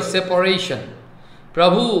bear your separation.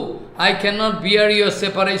 Prabhu, I cannot bear your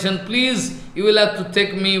separation. Please, you will have to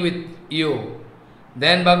take me with you.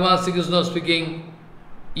 Then Bhagavan Sri Krishna speaking,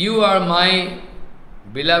 you are my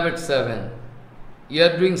beloved servant. You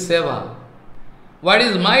are doing seva. What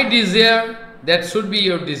is my desire? That should be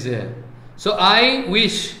your desire. So I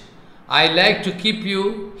like to keep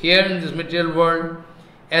you here in this material world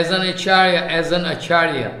as an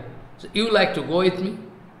acharya. So you like to go with me?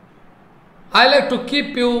 I like to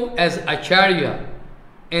keep you as acharya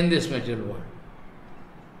in this material world.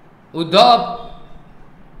 Uddhav,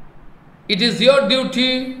 it is your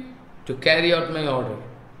duty to carry out my order.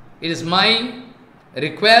 It is my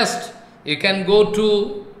request. You can go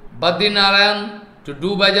to Badrinarayan to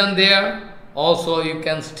do bhajan there. Also, you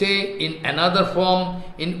can stay in another form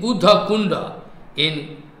in Uddha Kunda,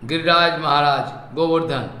 in Giriraj Maharaj,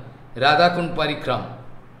 Govardhan, Radhakund Parikram.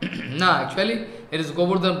 No, actually, it is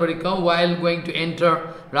Govardhan Parikram while going to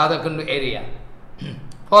enter Radhakund area.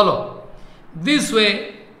 Follow. This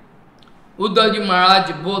way, Uddhavji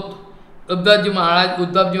Maharaj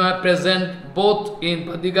present both in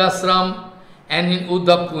Padigasram and in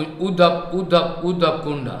Uddha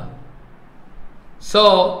Kunda.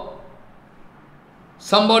 So,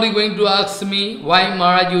 somebody going to ask me, why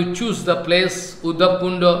Maharaj you choose the place, Uddha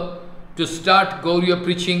Kunda, to start Gauriya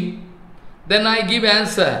preaching? Then I give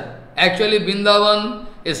answer. Actually, Vrindavan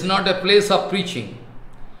is not a place of preaching.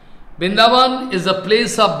 Vrindavan is a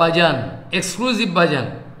place of bhajan, exclusive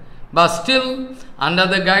bhajan. But still, under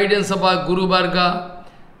the guidance of our Guru Varga,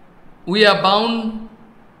 we are bound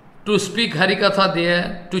to speak Harikatha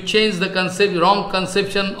there, to change the wrong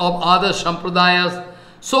conception of other Sampradayas.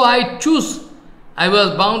 So I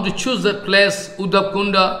was bound to choose that place, Uddhav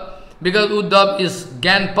Kunda, because Uddhav is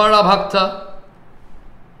Gyan Parabhakta.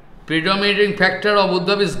 Predominating factor of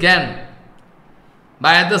Uddhav is Gyan.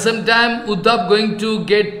 But at the same time, Uddhav going to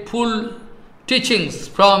get full teachings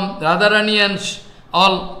from Radharani and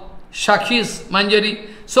all Shakhis, Manjari.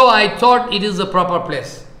 So I thought it is the proper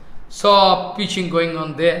place. So preaching going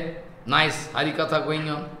on there, nice Harikatha going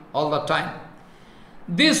on all the time.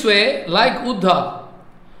 This way, like Uddhav,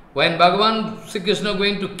 when Bhagavan Sri Krishna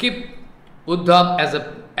going to keep Uddhav as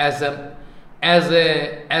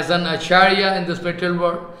an acharya in the spiritual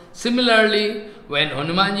world, similarly, when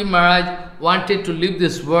Hanumanji Maharaj wanted to leave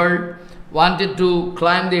this world, wanted to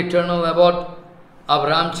climb the eternal abode of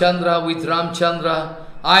Ramchandra with Ramchandra,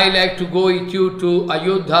 I like to go with you to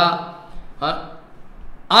Ayodhya.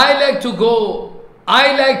 I like to go,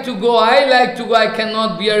 I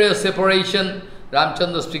cannot bear your separation.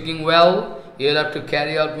 Ramchandra speaking, well, you will have to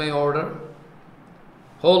carry out my order.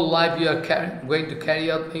 Whole life you are going to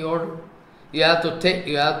carry out my order. You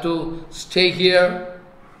have to stay here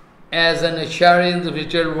as an acharya in the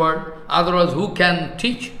spiritual world. Otherwise, who can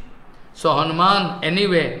teach? So Hanuman,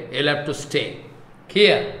 anyway, he'll have to stay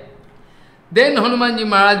here. Then Hanumanji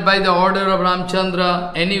Maharaj, by the order of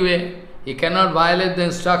Ramchandra, anyway, he cannot violate the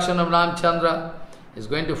instruction of Ramchandra. He's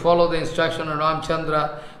going to follow the instruction of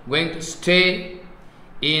Ramchandra, going to stay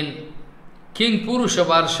in King Purusha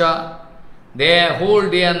Varsha. There, whole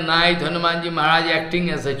day and night, Hanumanji Maharaj acting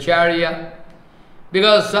as Acharya.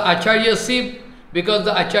 Because the Acharyaship Because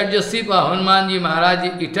the Acharyaship of Hanumanji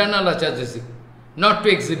Maharaj is eternal Acharyaship, not to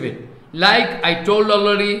exhibit. Like I told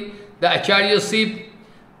already, the Acharyaship,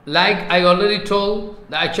 like I already told,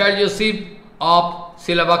 the Acharyaship of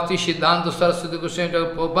Srila Bhakti Siddhanta Saraswati Goswami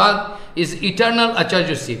Thakur Prabhupada is eternal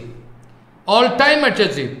Acharyaship, all-time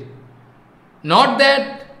Acharyaship. Not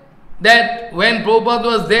that when Prabhupada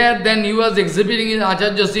was there, then he was exhibiting his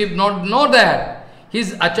Acharyaship, not that.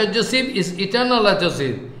 His Acharyaship is eternal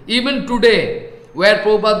Acharyaship. Even today, where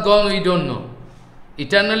Prabhupada gone, we don't know.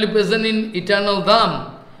 Eternally present in eternal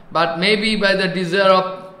Dham, but maybe by the desire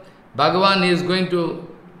of Bhagavan, he is going to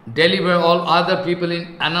deliver all other people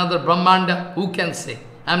in another Brahmanda. Who can say?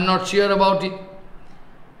 I am not sure about it.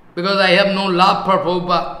 Because I have no love for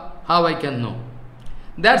Prabhupada. How I can know?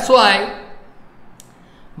 That's why,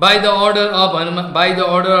 by the order of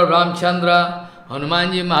Ramchandra,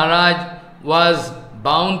 Hanumanji Maharaj was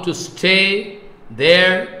bound to stay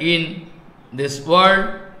there in this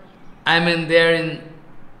world. I mean there in,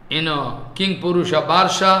 King Purusha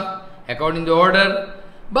Barsha, according to order.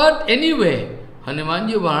 But anyway,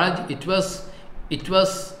 Hanumanji Maharaj, it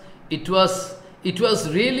was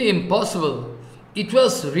really impossible. It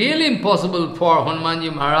was really impossible for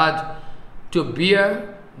Hanumanji Maharaj to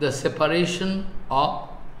bear the separation of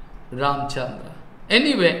Ramchandra.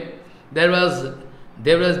 Anyway, there was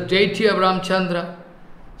deity of Ramchandra.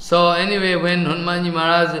 So anyway, when Hanumanji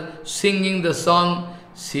Maharaj singing the song,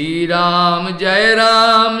 Sri Ram, Jai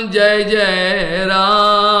Ram, Jai Jai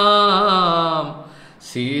Ram,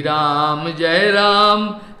 Sri Ram, Jai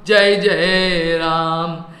Ram, Jai Jai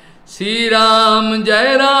Ram, Sri Ram,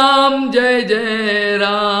 Jai Ram, Jai Jai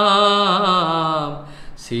Ram,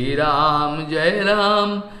 Sri Ram, Jai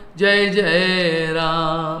Ram, Jai Jai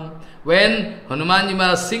Ram. When Hanumanji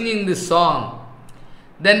Maharaj singing this song,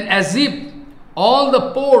 then as if all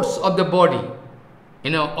the pores of the body,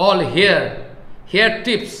 all hair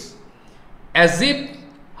tips, as if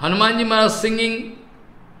Hanumanji Maharaj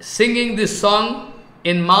singing this song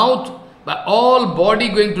in mouth, but all body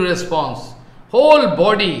going to respond. Whole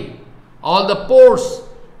body, all the pores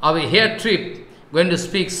of a hair tip going to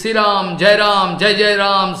speak Sri Ram, Jai Ram, Jai Jai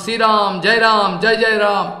Ram, Sri Ram, Jai Ram, Jai Jai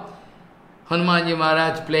Ram. Hanumanji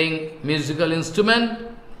Maharaj playing musical instrument.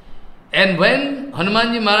 And when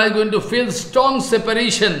Hanumanji Maharaj is going to feel strong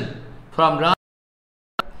separation from Ram,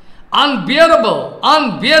 unbearable.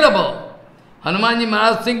 Hanumanji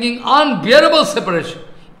Maharaj thinking unbearable separation.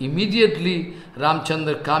 Immediately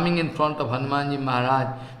Ramchandra coming in front of Hanumanji Maharaj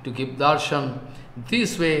to give darshan.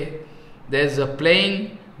 This way there is a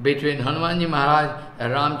playing between Hanumanji Maharaj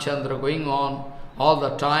and Ramchandra going on all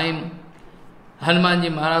the time. Hanumanji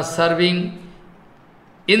Maharaj serving.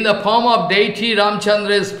 In the form of deity,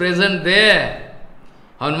 Ramchandra is present there.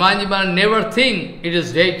 Hanumanji Maharaj never think it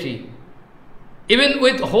is deity. Even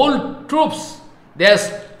with whole troops, they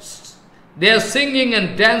are singing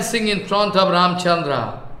and dancing in front of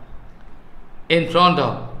Ramchandra. In front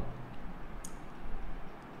of.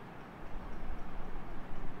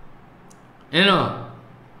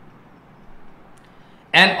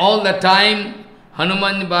 And all the time,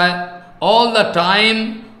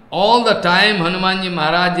 Hanumanji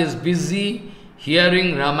Maharaj is busy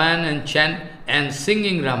hearing Ramayana and chant and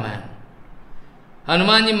singing Ramayana.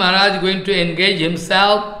 Hanumanji Maharaj is going to engage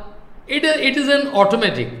himself. It is an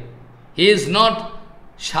automatic. He is not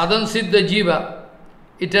Sadhan Siddha Jiva,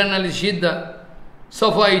 eternally Siddha.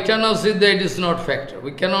 So for eternal Siddha it is not factor.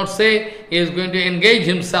 We cannot say he is going to engage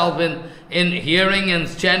himself in hearing and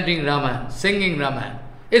chanting Ramayana, singing Ramayana.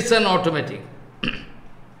 It's an automatic.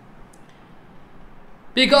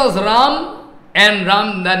 Because Ram and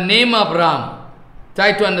Ram, the name of Ram,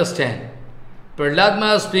 try to understand. Prahlad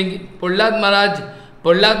Maharaj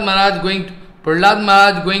going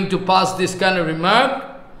to pass this kind of remark.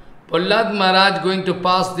 Prahlad Maharaj going to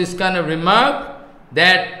pass this kind of remark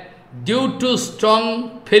that due to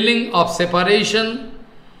strong feeling of separation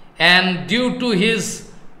and due to his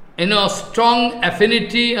strong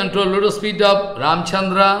affinity unto lotus feet of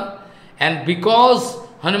Ramchandra, and because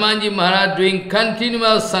Hanumanji Maharaj doing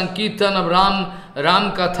continuous Sankirtan of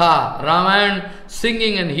ХариКатха, Ramayana,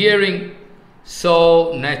 singing and hearing,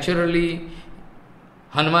 so naturally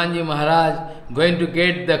Hanumanji Maharaj going to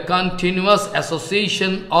get the continuous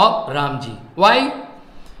association of Ramji. Why?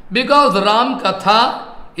 Because ХариКатha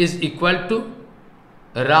is equal to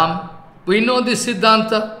Ram. We know this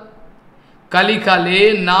Siddhanta. Kali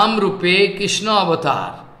Kale Nam Rupe Krishna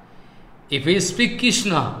Avatar. If we speak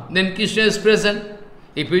Krishna, then Krishna is present.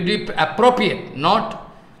 If we do appropriate,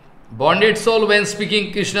 not bonded soul when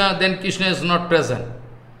speaking Krishna, then Krishna is not present.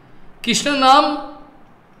 Krishna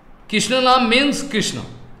Nam means Krishna.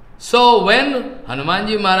 So when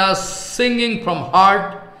Hanumanji Maharaj singing from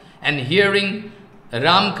heart and hearing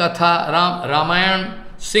ХариКатха, Ramayana,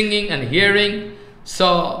 singing and hearing,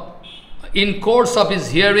 so in course of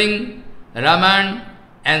his hearing Ramayana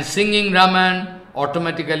and singing Ramayana,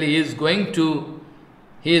 automatically he is going to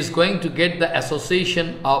get the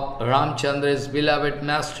association of Ramchandra, his beloved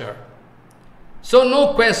master. So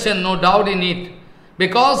no question, no doubt in it,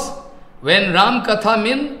 because when ХариКатha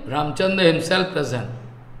means Ramchandra himself present.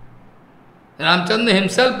 Ramchandra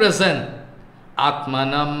himself present.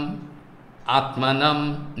 Atmanam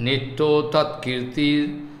nitto tat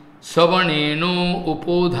kirti savaneno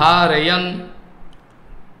upodharayan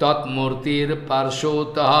tat murtir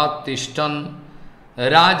parshotah tishtan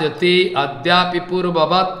rajati adyapi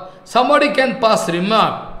purvavat. Somebody can pass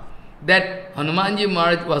remark that Hanumanji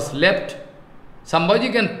Maharaj was left.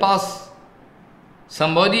 Somebody can pass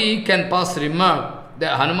remark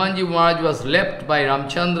that Hanumanji Maharaj was left by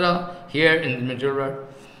Ramchandra here in the material world.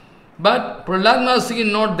 But Prahlad Maharaj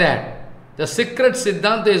is not that. The secret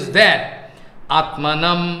Siddhanta is that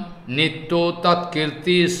Atmanam nitto tat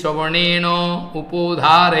kirti sravaneno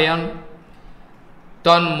upodharayan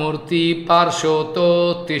tan murti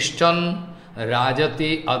parshoto tishtan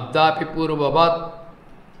rajati addapi purvavat.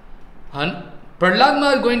 Prahlad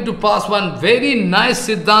Maharaj is going to pass one very nice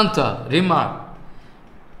Siddhanta remark.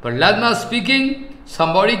 Prahlad Maharaj speaking,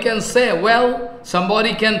 somebody can say, well,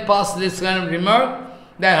 somebody can pass this kind of remark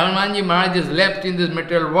that Hanumanji Maharaj is left in this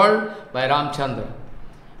material world by Ramchandra.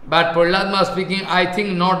 But Prahlad Maharaj speaking, I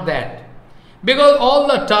think not that. Because all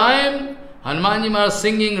the time, Hanumanji Maharaj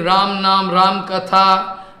singing Ram Nam,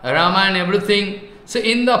 ХариКатха, Ramayana, everything. So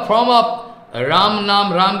in the form of Ram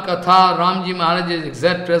Nam, ХариКатha, Ramji Maharaj is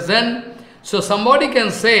exact present. So somebody can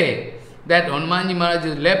say that Hanumanji Maharaj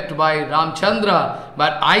is left by Ramchandra,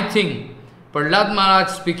 but I think Prahlad Maharaj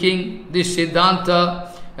speaking this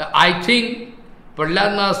Siddhanta, I think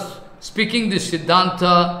Prahlad Maharaj speaking this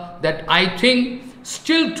Siddhanta that I think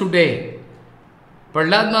still today,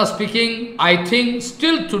 Prahlad Maharaj speaking, I think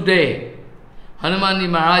still today, Hanumanji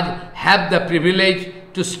Maharaj have the privilege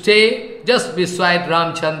to stay just beside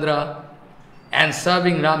Ramchandra and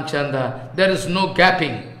serving Ramchandra. There is no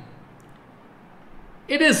gapping.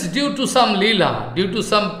 It is due to some lila, due to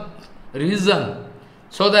some reason,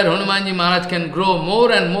 so that Hanumanji Maharaj can grow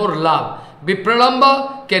more and more love.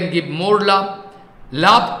 Vipralamba can give more love.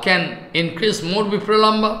 Love can increase more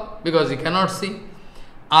Vipralamba because he cannot see.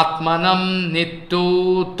 Atmanam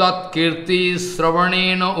nitto tat kirti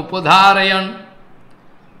sravanena upadharayan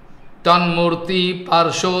tan murti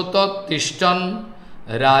parshotat tishtan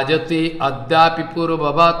rajati adyapi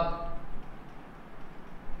purvavat.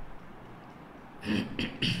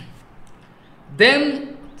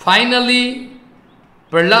 Then finally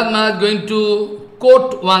Prahlad Maharaj is going to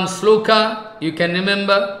quote one sloka. You can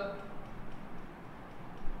remember.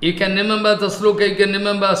 You can remember the sloka, you can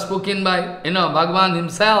remember spoken by, Bhagavan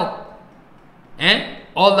himself.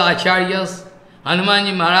 All the acharyas.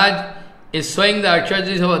 Hanumanji Maharaj is showing the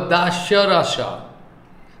acharyas of Dasya Rasa.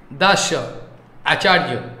 Dasya,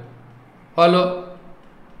 acharya. Follow.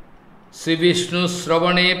 Sri Vishnu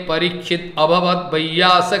Sravane Parikshit Abhavat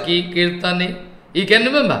Vaiyasaki Kirtane. You can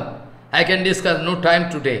remember. I can discuss, no time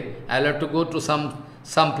today. I'll have to go to some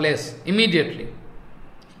place immediately.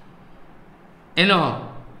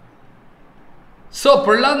 So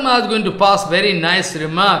Prahlad Maharaj is going to pass very nice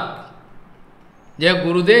remark. Jai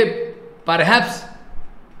Gurudev,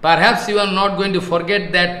 perhaps you are not going to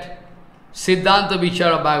forget that Siddhanta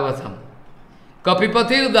Vichara Bhagavatam.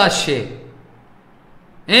 Kapipatir Dashe.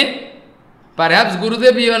 Perhaps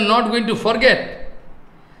Gurudev you are not going to forget.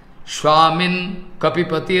 Swamin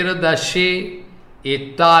Kapipatir Dashe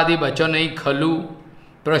Ittadi Bachanai Khalu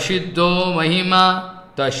Prasiddho Mahima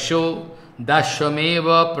Tasho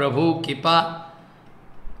Dashwameva Prabhu Kipa.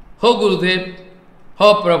 Ho Gurudev,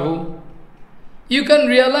 ho Prabhu, you can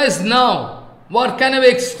realize now what kind of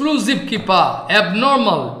exclusive Kipa,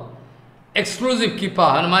 abnormal, exclusive Kipa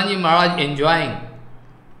Hanumanji Maharaj enjoying.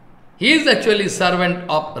 He is actually servant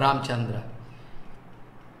of Ramchandra.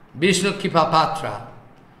 Vishnu Kipa Patra.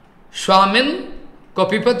 Swamin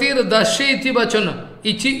Kapipatir Dashe iti bachana,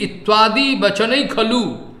 ichi itwadi bachanai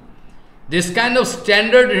khalu. This kind of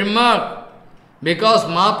standard remark, because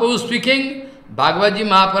Mahaprabhu speaking, Bhagavad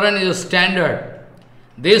Mahapuran is a standard.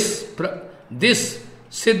 This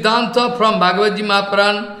Siddhanta from Bhagavad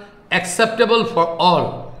Mahapuran acceptable for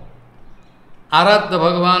all. Aratha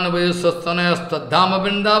Bhagavan Vajasastanayasta Dhama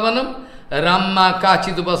Vrindavanam Ramma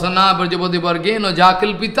Kachitupasana Brajapati Vargeno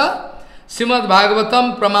Jakilpita Srimad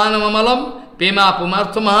Bhagavatam Pramanamamalam Pema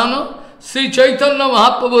Pumarthamahana Sri Chaitanya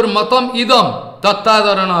Mahaprabhur Matam Idam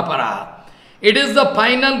Tattadarana Para. It is the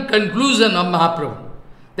final conclusion of Mahaprabhu,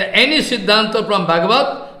 that any Siddhanta from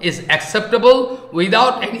Bhagavad is acceptable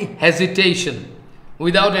without any hesitation,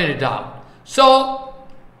 without any doubt. So,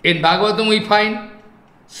 in Bhagavatam we find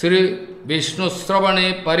Sri Vishnu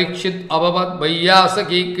Sravane Parikshit Abhavat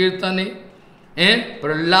Vaiyasaki Kirtane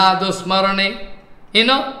Prahlada Smarane,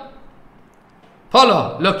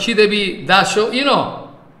 follow Lakshmi Devi Dasho,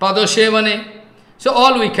 Padashevane. So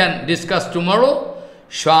all we can discuss tomorrow.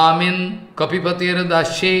 Swamin Kapipatir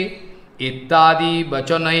Dashe Ittadi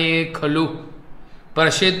Bachanaye Khalu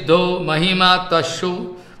Prasiddho Mahima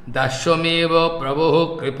Tashu Dashomeva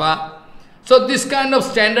Prabho Kripa. So this kind of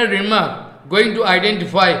standard remark going to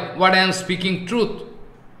identify what I am speaking truth.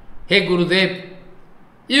 Hey Gurudev,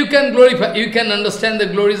 you can glorify, you can understand the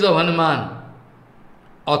glories of Hanuman.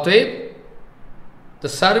 Ataib, the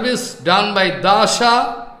service done by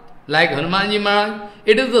Dasha, like Hanumanji Maharaj,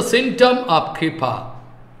 it is the symptom of Kripa,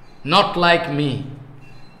 not like me.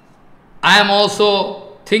 I am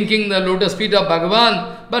also thinking the lotus feet of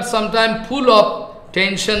Bhagavan, but sometimes full of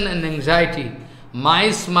tension and anxiety. My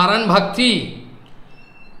Smaran Bhakti,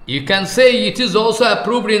 you can say it is also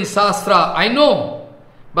approved in Shastra, I know,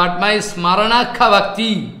 but my Smaranakha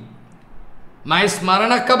Bhakti,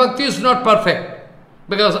 is not perfect,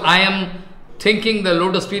 because I am thinking the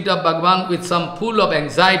lotus feet of Bhagavan with some full of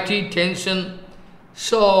anxiety, tension.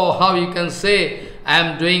 So how you can say I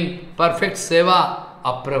am doing perfect seva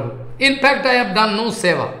of Prabhu? In fact, I have done no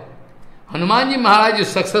seva. Hanumanji Maharaj is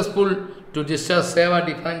successful to discharge seva,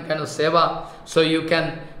 different kind of seva. So you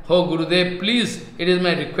can, oh Gurudev, please, it is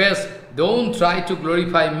my request, don't try to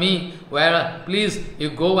glorify me, where please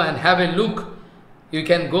you go and have a look. You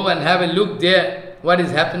can go and have a look there, what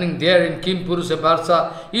is happening there in Kim Purusha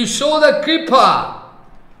Varsa. You show the kripa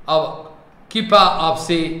of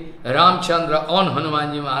say Ramchandra on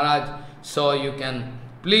Hanumanji Maharaj. So you can,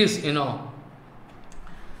 please,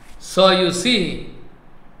 So you see,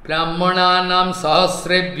 Brahmananam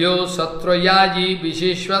sahasrebhyo satrayaji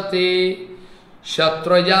visheshvate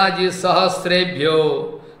satrayaji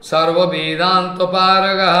sahasrebhyo sarva vedanta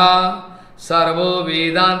paragaha sarva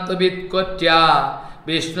vedanta vitkotya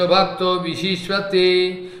Vishnu bhakto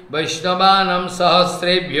visheshvate Vaishnavanam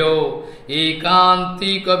sahasrebhyo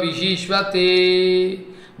ekantika visheshvate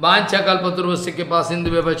Vancha kalpaturvasya ke pasindu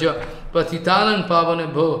bevacha patitanam pavane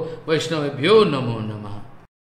bho Vaishnavebhyo namo namo.